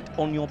 advocate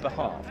on your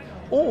behalf.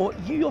 Or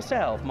you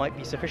yourself might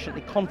be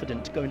sufficiently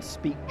confident to go and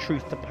speak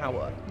truth to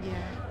power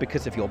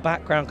because of your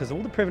background, because of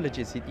all the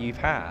privileges that you've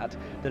had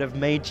that have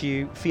made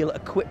you feel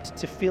equipped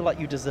to feel like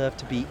you deserve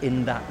to be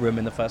in that room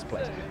in the first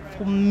place.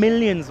 For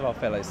millions of our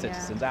fellow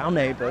citizens, our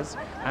neighbours,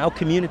 our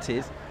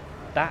communities,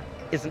 that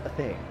isn't a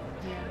thing.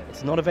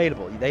 It's not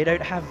available. They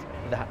don't have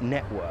that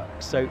network.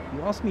 So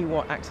you ask me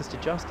what access to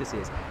justice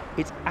is.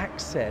 It's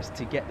access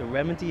to get the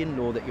remedy in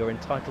law that you're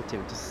entitled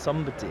to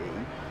somebody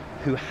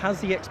who has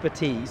the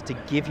expertise to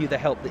give you the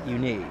help that you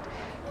need.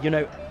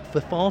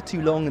 For far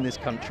too long in this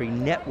country,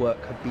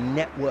 network have been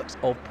networks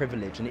of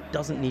privilege, and it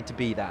doesn't need to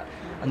be that.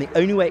 And the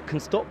only way it can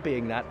stop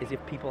being that is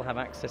if people have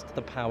access to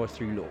the power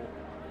through law.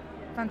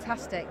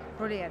 Fantastic,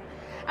 brilliant.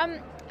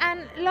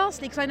 And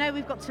lastly, because I know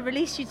we've got to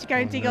release you to go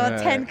and do your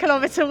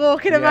 10-kilometre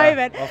walk in a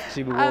moment. Off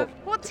to the walk.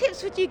 What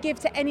tips would you give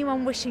to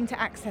anyone wishing to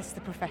access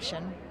the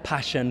profession?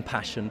 Passion,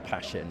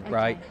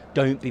 right?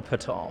 Don't be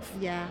put off.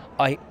 Yeah.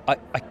 I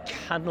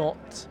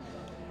cannot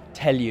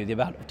tell you the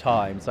amount of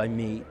times I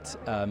meet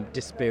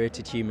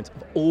dispirited humans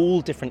of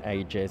all different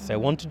ages. So I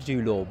wanted to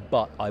do law,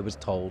 but I was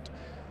told ...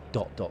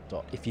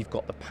 If you've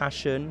got the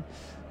passion,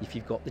 if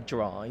you've got the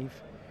drive,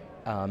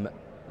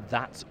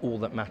 that's all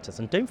that matters.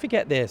 And don't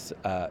forget this,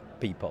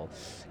 people.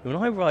 When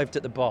I arrived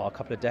at the bar a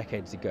couple of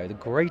decades ago, the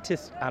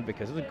greatest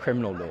advocates of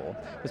criminal law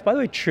was, by the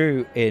way,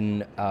 true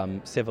in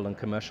civil and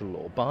commercial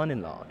law, by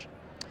and large,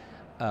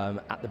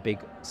 at the big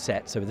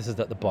set. So this is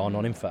at the bar,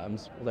 not in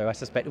firms, although I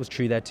suspect it was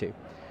true there too.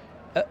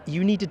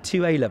 You needed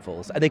 2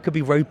 A-levels, and they could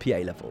be ropey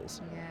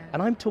A-levels. Yeah.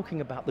 And I'm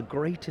talking about the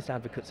greatest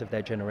advocates of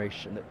their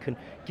generation that can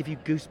give you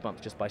goosebumps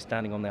just by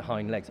standing on their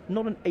hind legs.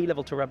 Not an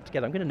A-level to rub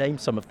together. I'm going to name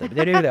some of them.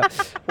 They do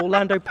that.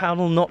 Orlando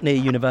Powell, not near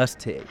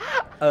university.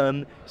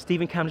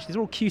 Stephen Camdish, these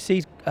are all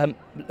QCs,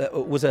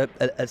 was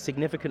a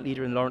significant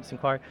leader in the Lawrence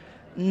Inquiry.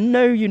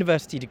 No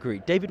university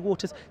degree. David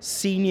Waters,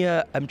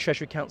 senior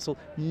Treasury Counsel,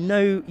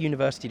 no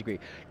university degree.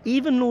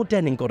 Even Lord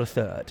Denning got a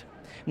 3rd.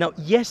 Now,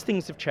 yes,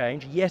 things have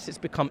changed. Yes, it's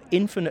become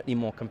infinitely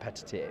more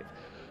competitive.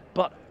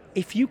 But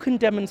if you can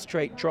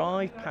demonstrate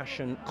drive,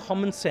 passion,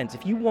 common sense,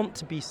 if you want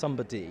to be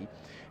somebody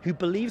who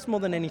believes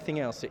more than anything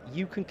else that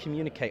you can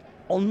communicate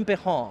on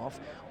behalf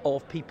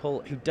of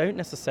people who don't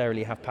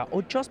necessarily have power,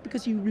 or just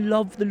because you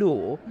love the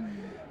law,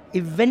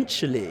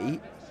 eventually,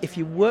 if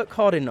you work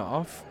hard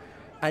enough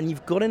and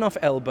you've got enough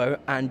elbow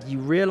and you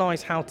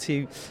realise how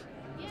to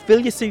fill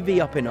your CV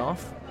up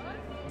enough,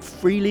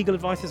 free legal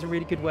advice is a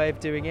really good way of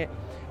doing it,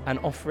 and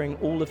offering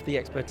all of the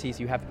expertise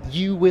you have,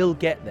 you will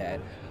get there.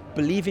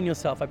 Believe in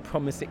yourself, I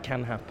promise it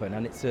can happen,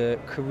 and it's a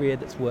career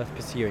that's worth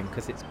pursuing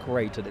because it's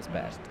great at its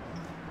best.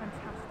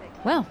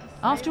 Fantastic. Well,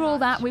 after all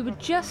that, we were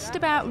just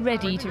about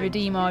ready to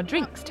redeem our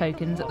drinks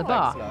tokens at the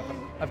bar.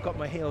 I've got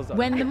my heels on.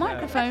 When the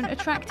microphone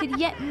attracted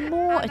yet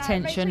more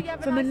attention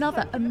from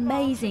another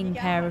amazing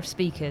pair of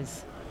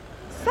speakers.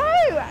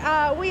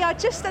 So, we are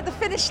just at the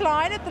finish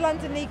line of the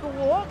London Legal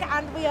Walk,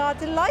 and we are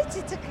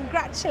delighted to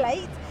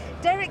congratulate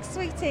Derek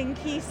Sweeting,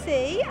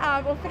 QC,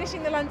 on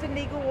finishing the London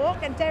Legal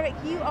Walk. And Derek,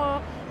 you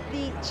are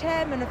the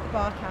chairman of the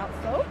Bar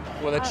Council.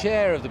 Well, the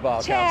chair of the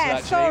Bar Council,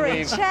 actually. Sorry,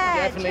 we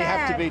definitely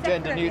have to be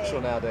gender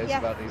neutral nowadays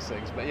about these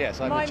things. But yes,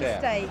 I'm the chair.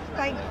 My mistake,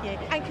 thank you.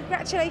 And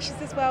congratulations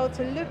as well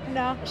to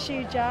Lubna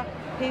Shuja,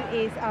 who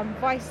is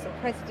Vice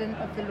President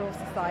of the Law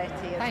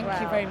Society as well.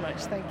 Thank you very much,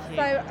 thank you.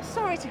 So,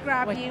 sorry to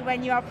grab you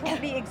when you are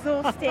probably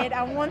exhausted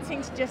and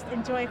wanting to just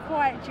enjoy a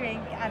quiet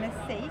drink and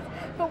a seat.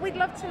 But we'd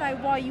love to know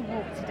why you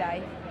walked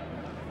today.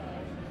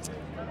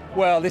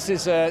 Well, this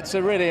is it's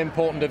a really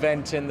important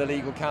event in the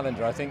legal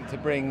calendar, I think, to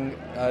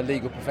bring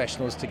legal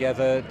professionals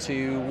together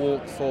to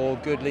walk for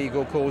good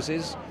legal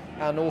causes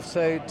and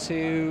also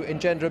to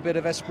engender a bit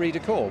of esprit de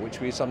corps, which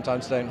we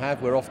sometimes don't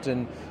have. We're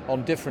often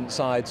on different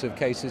sides of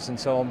cases and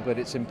so on, but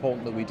it's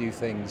important that we do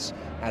things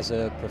as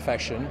a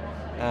profession.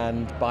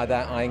 And by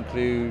that I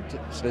include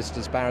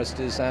solicitors,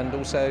 barristers and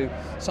also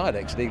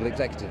SIDEX, legal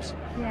executives.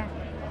 Yeah.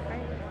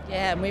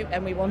 Yeah,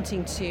 and we're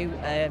wanting to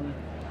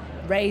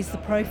raise the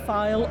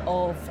profile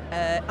of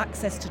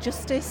access to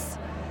justice,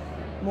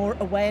 more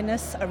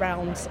awareness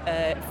around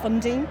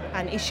funding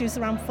and issues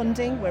around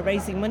funding. We're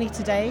raising money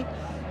today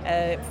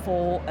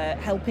for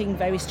helping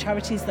various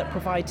charities that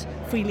provide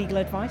free legal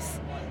advice.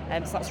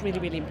 So that's really,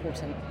 really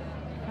important.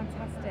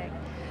 Fantastic.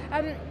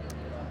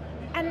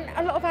 And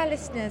a lot of our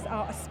listeners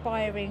are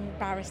aspiring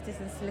barristers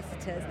and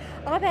solicitors.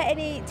 Are there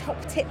any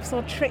top tips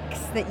or tricks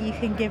that you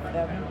can give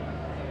them?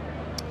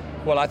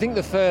 Well, I think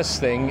the first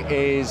thing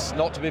is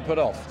not to be put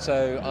off.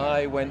 So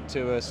I went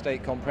to a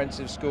state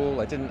comprehensive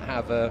school. I didn't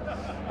have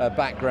a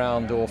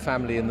background or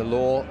family in the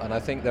law, and I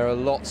think there are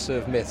lots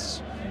of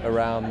myths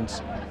around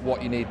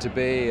what you need to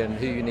be and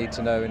who you need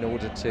to know in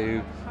order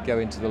to go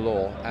into the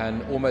law,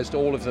 and almost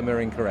all of them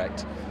are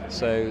incorrect.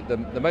 So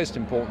the most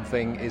important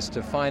thing is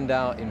to find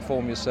out,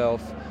 inform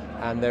yourself,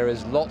 and there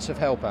is lots of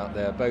help out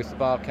there. Both the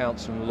Bar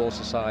Council and the Law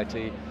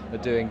Society are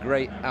doing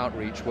great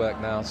outreach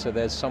work now, so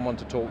there's someone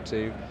to talk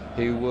to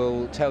who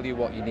will tell you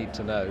what you need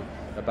to know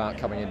about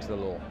coming into the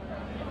law.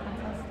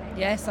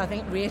 Yes, I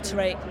think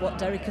reiterate what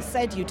Derek has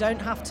said. You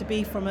don't have to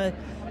be from a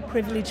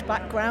privileged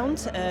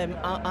background.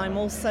 I'm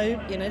also,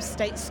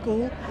 state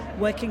school,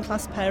 working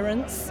class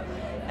parents.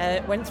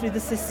 Went through the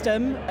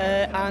system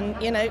and,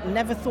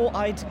 never thought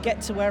I'd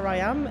get to where I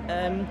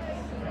am.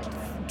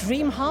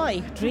 Dream high,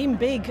 dream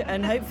big,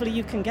 and hopefully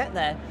you can get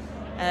there.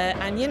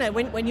 And,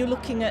 when you're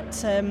looking at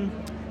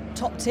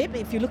top tip,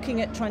 if you're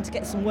looking at trying to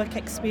get some work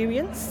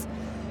experience,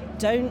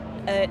 don't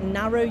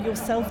narrow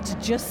yourself to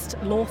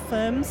just law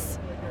firms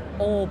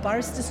or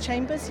barristers'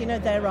 chambers.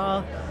 There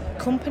are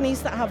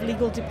companies that have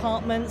legal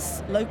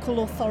departments,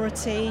 local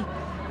authority,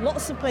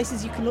 lots of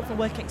places you can look for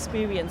work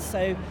experience.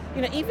 So,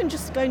 even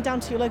just going down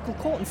to your local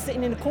court and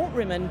sitting in a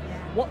courtroom and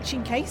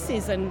watching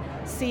cases and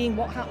seeing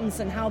what happens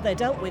and how they're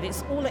dealt with,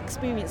 it's all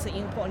experience that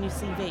you can put on your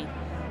CV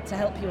to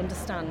help you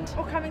understand.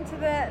 Or coming to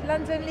the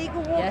London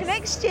Legal Walk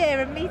next year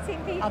and meeting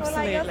people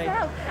like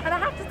yourself. And I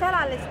have to tell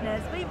our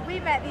listeners, we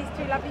met these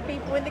two lovely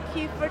people in the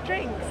queue for a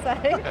drink, so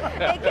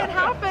it can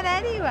happen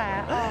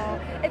anywhere. Oh,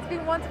 it's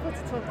been wonderful to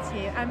talk to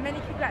you, and many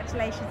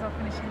congratulations on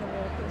finishing the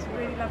walk. It was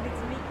really lovely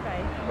to meet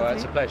you. Well,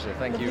 it's a pleasure.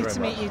 Thank you very much.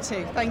 Lovely to meet you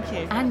too. Thank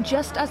you. And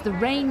just as the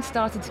rain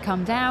started to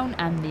come down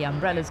and the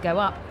umbrellas go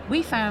up,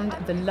 we found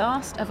the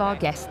last of our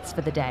guests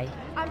for the day.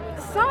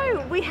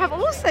 So we have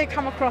also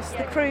come across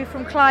the crew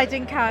from Clyde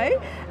 & Co,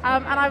 and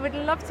I would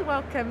love to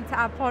welcome to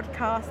our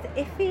podcast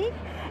Iffy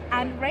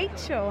and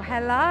Rachel.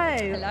 Hello.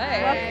 Hello.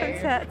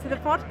 Welcome to the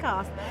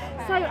podcast.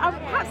 So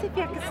perhaps if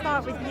I could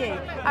start with you.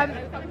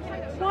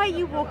 Why are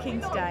you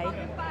walking today?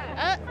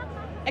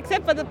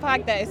 Except for the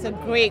fact that it's a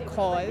great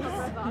cause,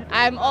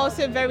 I'm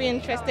also very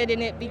interested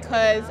in it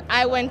because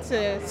I went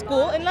to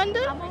school in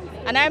London,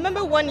 and I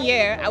remember one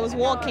year I was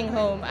walking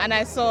home and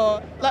I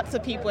saw lots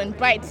of people in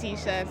bright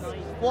t-shirts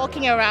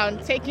walking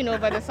around, taking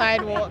over the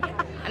sidewalk,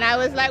 and I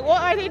was like,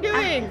 what are they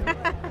doing?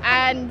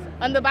 And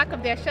on the back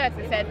of their shirts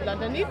it said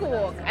London Legal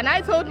Walk, and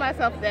I told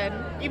myself then,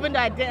 even though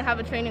I didn't have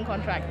a training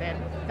contract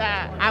then,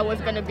 that I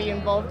was going to be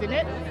involved in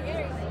it.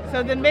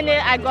 So the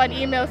minute I got an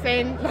email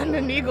saying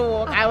London Legal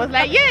Walk, I was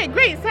like, yeah,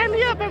 great, sign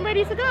me up, I'm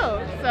ready to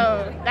go.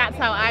 So that's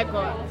how I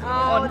got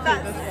onto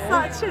the school.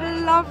 That's such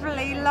a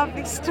lovely,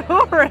 lovely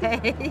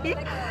story.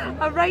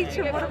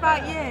 Rachel, what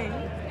about you?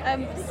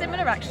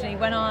 Similar actually.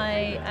 When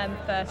I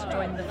first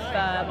joined the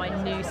firm,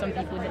 I knew some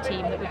people in the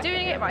team that were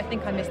doing it, but I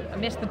think I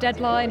missed the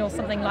deadline or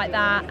something like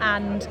that.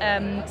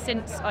 And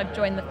since I've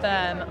joined the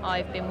firm,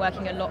 I've been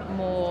working a lot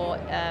more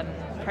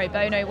pro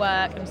bono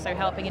work, and so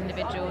helping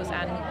individuals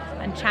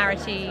and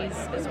charities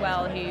as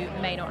well who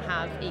may not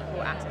have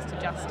equal access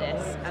to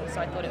justice. And so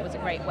I thought it was a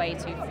great way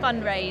to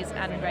fundraise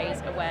and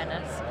raise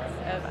awareness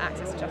of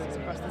access to justice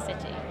across the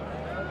city.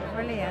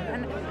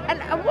 Brilliant.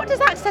 And what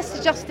does access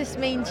to justice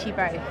mean to you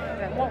both?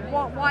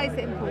 Why is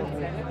it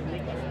important?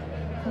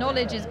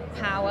 Knowledge is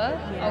power,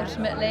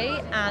 ultimately,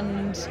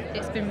 and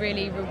it's been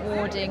really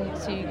rewarding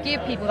to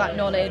give people that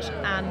knowledge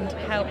and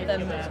help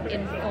them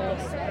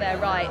enforce their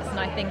rights. And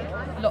I think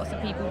lots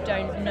of people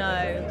don't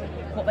know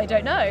what they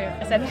don't know,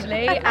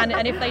 essentially,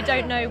 and if they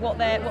don't know what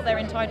they're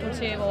entitled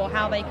to or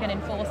how they can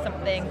enforce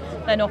something,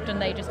 then often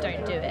they just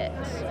don't do it.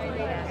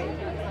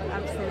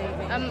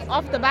 Absolutely.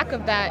 Off the back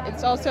of that,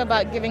 it's also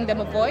about giving them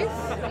a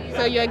voice.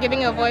 So you're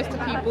giving a voice to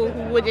people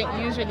who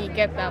wouldn't usually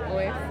get that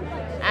voice.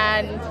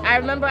 And I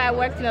remember I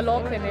worked in a law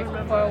clinic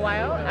for a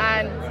while,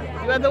 and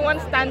you're the one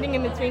standing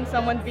in between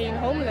someone being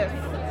homeless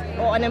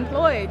or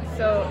unemployed.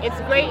 So it's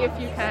great if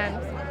you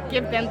can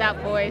give them that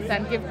voice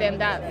and give them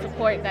that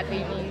support that they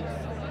need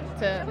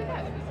to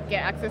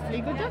get access to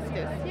legal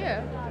justice.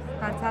 Yeah.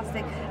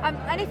 Fantastic. And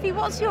Iffy,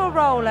 what's your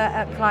role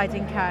at Clyde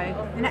 & Co?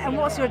 And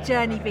what's your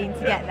journey been to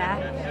get there?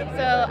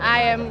 So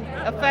I am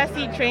a first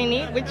year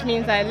trainee, which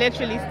means I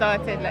literally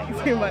started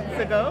like 2 months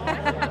ago.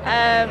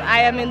 I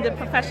am in the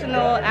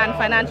professional and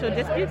financial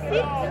dispute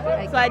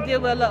seat. So I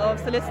deal with a lot of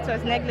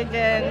solicitors'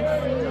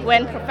 negligence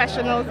when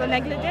professionals are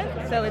negligent.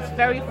 So it's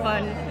very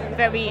fun,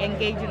 very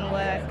engaging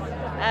work.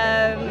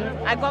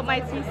 I got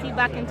my TC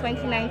back in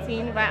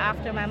 2019, right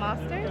after my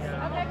master's,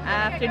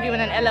 after doing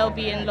an LLB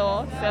in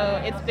law.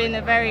 So it's been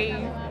a very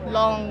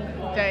long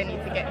journey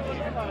to get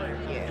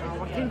here.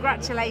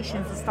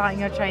 Congratulations on starting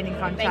your training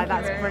contract.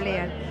 That's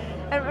brilliant.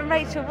 And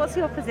Rachel, what's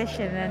your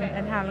position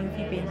and how long have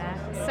you been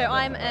there? So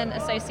I'm an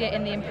associate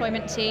in the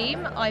employment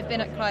team. I've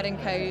been at Clyde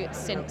 & Co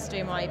since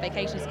doing my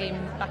vacation scheme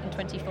back in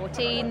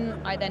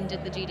 2014. I then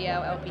did the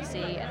GDL,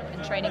 LPC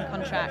and training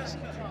contract,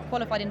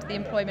 qualified into the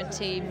employment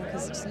team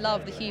because I just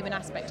love the human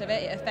aspect of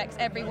it. It affects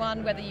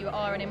everyone, whether you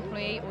are an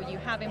employee or you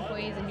have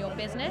employees in your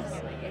business.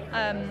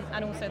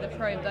 And also the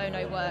pro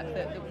bono work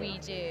that we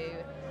do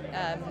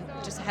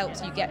just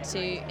helps you get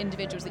to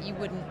individuals that you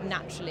wouldn't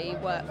naturally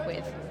work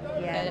with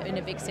in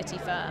a big city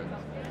firm.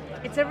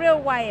 It's a real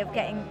way of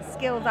getting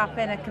skilled up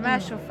in a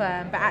commercial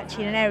firm, but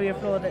actually in an area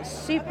of law that's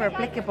super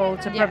applicable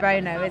to pro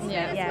bono, isn't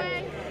it?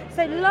 Yeah.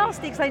 So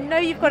lastly, because I know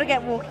you've got to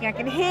get walking, I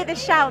can hear the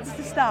shouts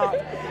to start.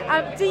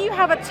 Do you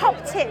have a top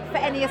tip for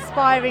any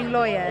aspiring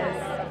lawyers?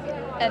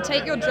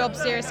 Take your job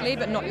seriously,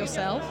 but not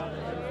yourself.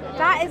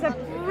 That is a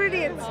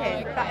brilliant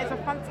tip. That is a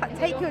fantastic.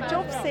 Take your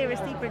job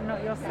seriously, but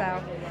not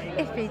yourself.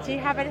 Iffy, do you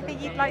have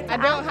anything you'd like to add?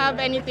 I don't have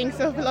anything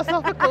so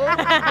philosophical,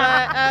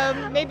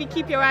 but maybe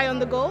keep your eye on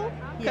the goal,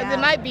 because it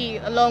might be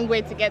a long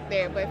way to get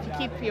there, but if you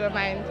keep your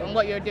mind on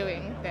what you're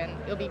doing, then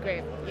it'll be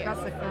great. Yeah.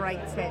 That's a great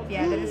tip,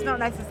 that it's not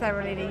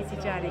necessarily an easy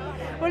journey.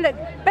 Well, look,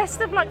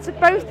 best of luck to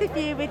both of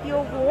you with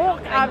your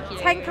walk.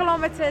 10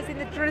 kilometres in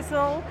the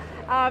drizzle.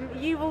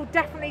 You will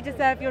definitely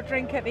deserve your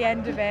drink at the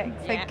end of it,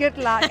 so good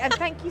luck. And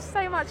thank you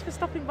so much for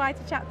stopping by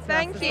to chat to us.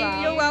 Thank you,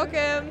 you're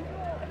welcome.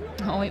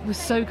 Oh, it was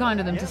so kind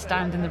of them to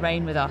stand in the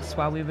rain with us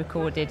while we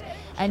recorded.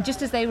 And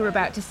just as they were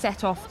about to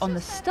set off on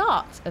the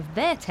start of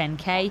their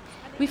 10K,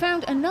 we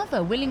found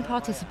another willing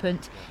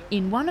participant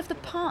in one of the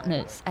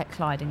partners at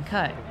Clyde &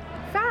 Co.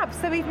 Fab.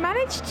 So we've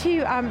managed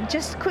to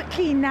just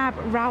quickly nab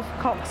Ralph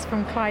Cox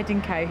from Clyde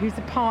 & Co, who's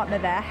a partner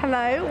there.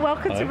 Hello,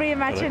 welcome to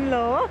Reimagine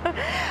Law.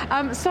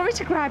 Sorry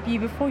to grab you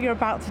before you're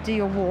about to do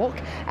your walk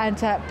and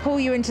pull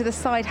you into the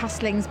side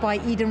hustlings by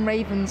Eden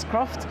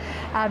Ravenscroft,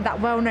 that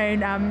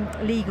well-known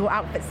legal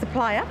outfit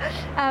supplier.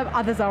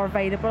 Others are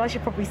available, I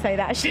should probably say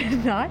that,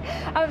 shouldn't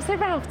I? So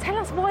Ralph, tell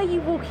us, why are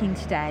you walking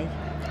today?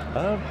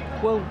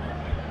 Well,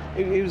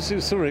 it was a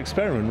sort of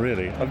experiment,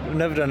 really. I've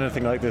never done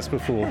anything like this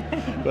before,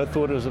 but I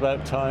thought it was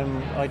about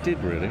time I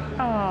did, really.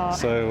 Aww.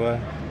 So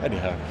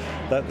anyhow,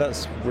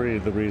 that's really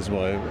the reason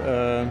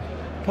why.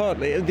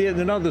 Partly,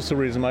 another sort of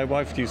reason, my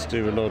wife used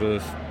to do a lot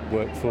of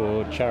work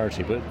for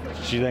charity, but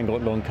she then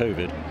got long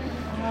COVID.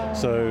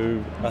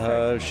 So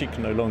she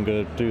can no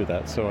longer do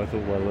that. So I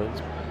thought, well,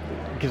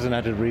 it gives an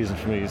added reason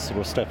for me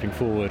sort of stepping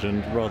forward,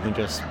 and rather than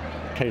just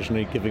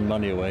occasionally giving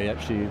money away,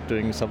 actually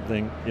doing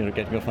something,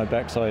 getting off my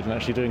backside and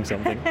actually doing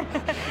something.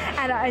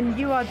 and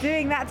you are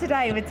doing that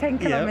today with 10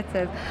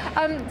 kilometres.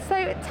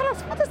 So tell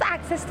us, what does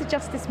access to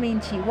justice mean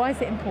to you? Why is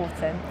it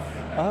important?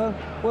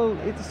 Well,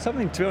 it's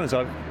something, to be honest,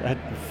 I've had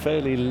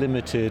fairly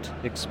limited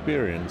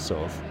experience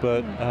of,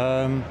 but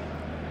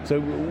so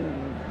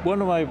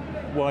one of my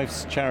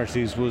wife's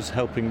charities was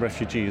helping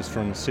refugees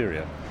from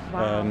Syria.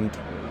 Wow. And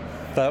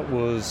that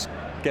was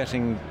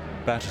getting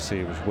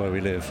Battersea, which is where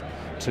we live,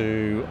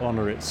 to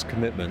honour its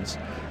commitments.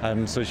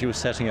 And so she was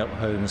setting up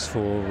homes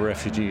for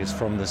refugees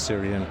from the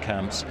Syrian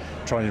camps,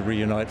 trying to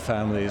reunite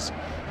families,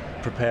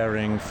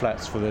 preparing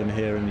flats for them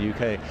here in the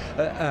UK,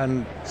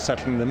 and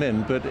settling them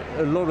in. But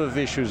a lot of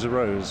issues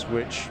arose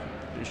which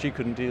she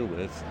couldn't deal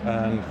with,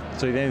 and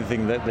so the only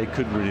thing that they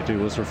could really do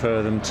was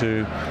refer them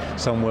to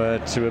somewhere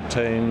to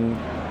obtain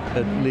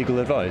legal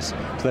advice.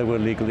 So there were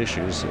legal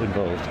issues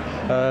involved.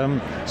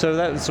 So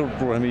that sort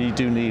of, you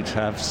do need to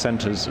have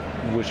centres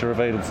which are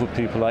available for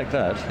people like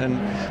that.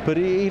 But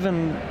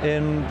even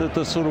in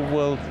the sort of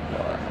world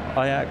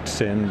I act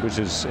in, which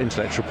is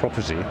intellectual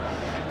property,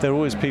 there are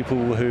always people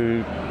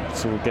who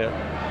sort of get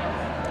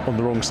on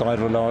the wrong side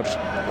of a large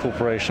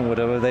corporation,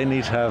 whatever. They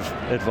need to have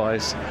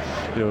advice.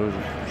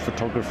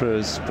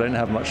 Photographers don't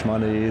have much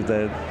money.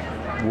 Their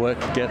work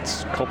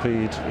gets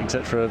copied,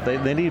 etc.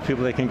 They need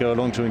people they can go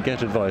along to and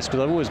get advice, because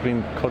I've always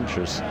been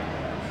conscious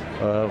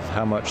of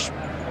how much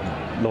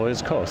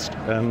lawyers cost,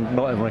 and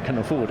not everyone can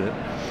afford it.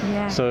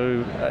 Yeah.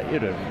 So,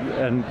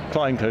 and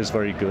Clyde & Co is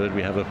very good.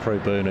 We have a pro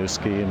bono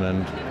scheme,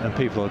 and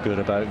people are good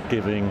about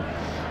giving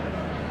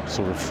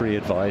sort of free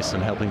advice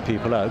and helping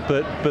people out.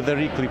 But there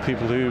are equally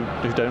people who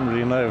don't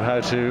really know how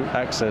to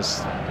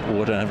access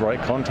or don't have the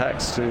right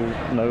contacts to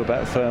know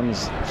about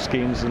firms,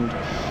 schemes, and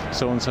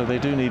so on. So they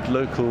do need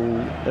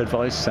local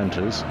advice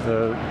centres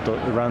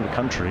around the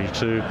country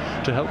to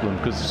help them,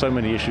 because so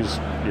many issues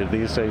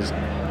these days,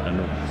 and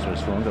not so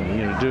strong,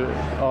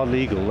 are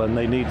legal, and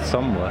they need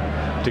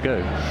somewhere to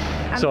go.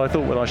 So I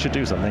thought, well, I should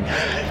do something.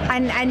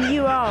 And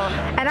you are.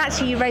 And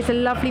actually, you raise a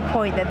lovely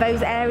point that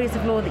those areas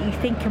of law that you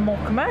think are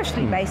more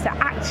commercially based are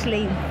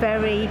actually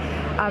very,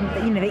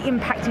 they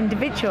impact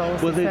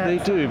individuals. Well, they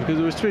do, because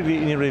it was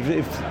really,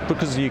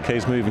 because the UK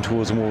is moving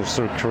towards a more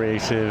sort of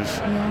creative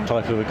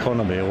type of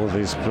economy, or at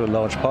least a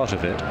large part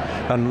of it,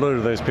 and a lot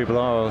of those people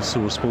are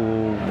sort of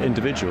small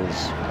individuals,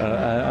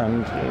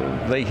 and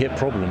they hit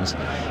problems,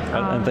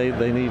 and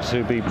they need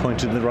to be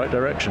pointed in the right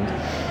direction.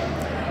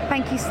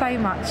 thank you so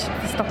much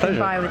for stopping Pleasure.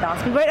 by with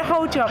us. We won't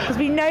hold you up because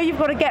we know you've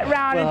got to get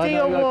round and do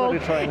your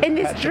walk in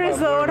this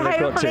drizzle and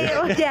hopefully,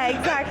 yeah,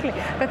 exactly.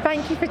 But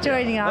thank you for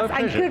joining us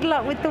and good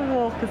luck with the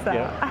walk as well.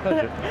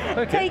 Yeah,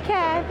 okay. Take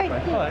care.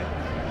 Thank you. Bye.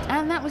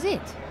 And that was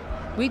it.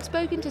 We'd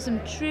spoken to some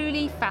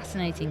truly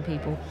fascinating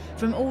people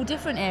from all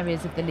different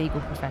areas of the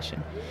legal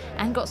profession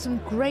and got some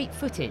great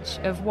footage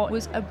of what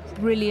was a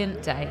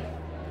brilliant day.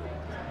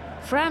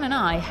 Fran and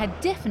I had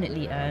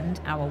definitely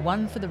earned our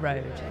one for the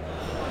road.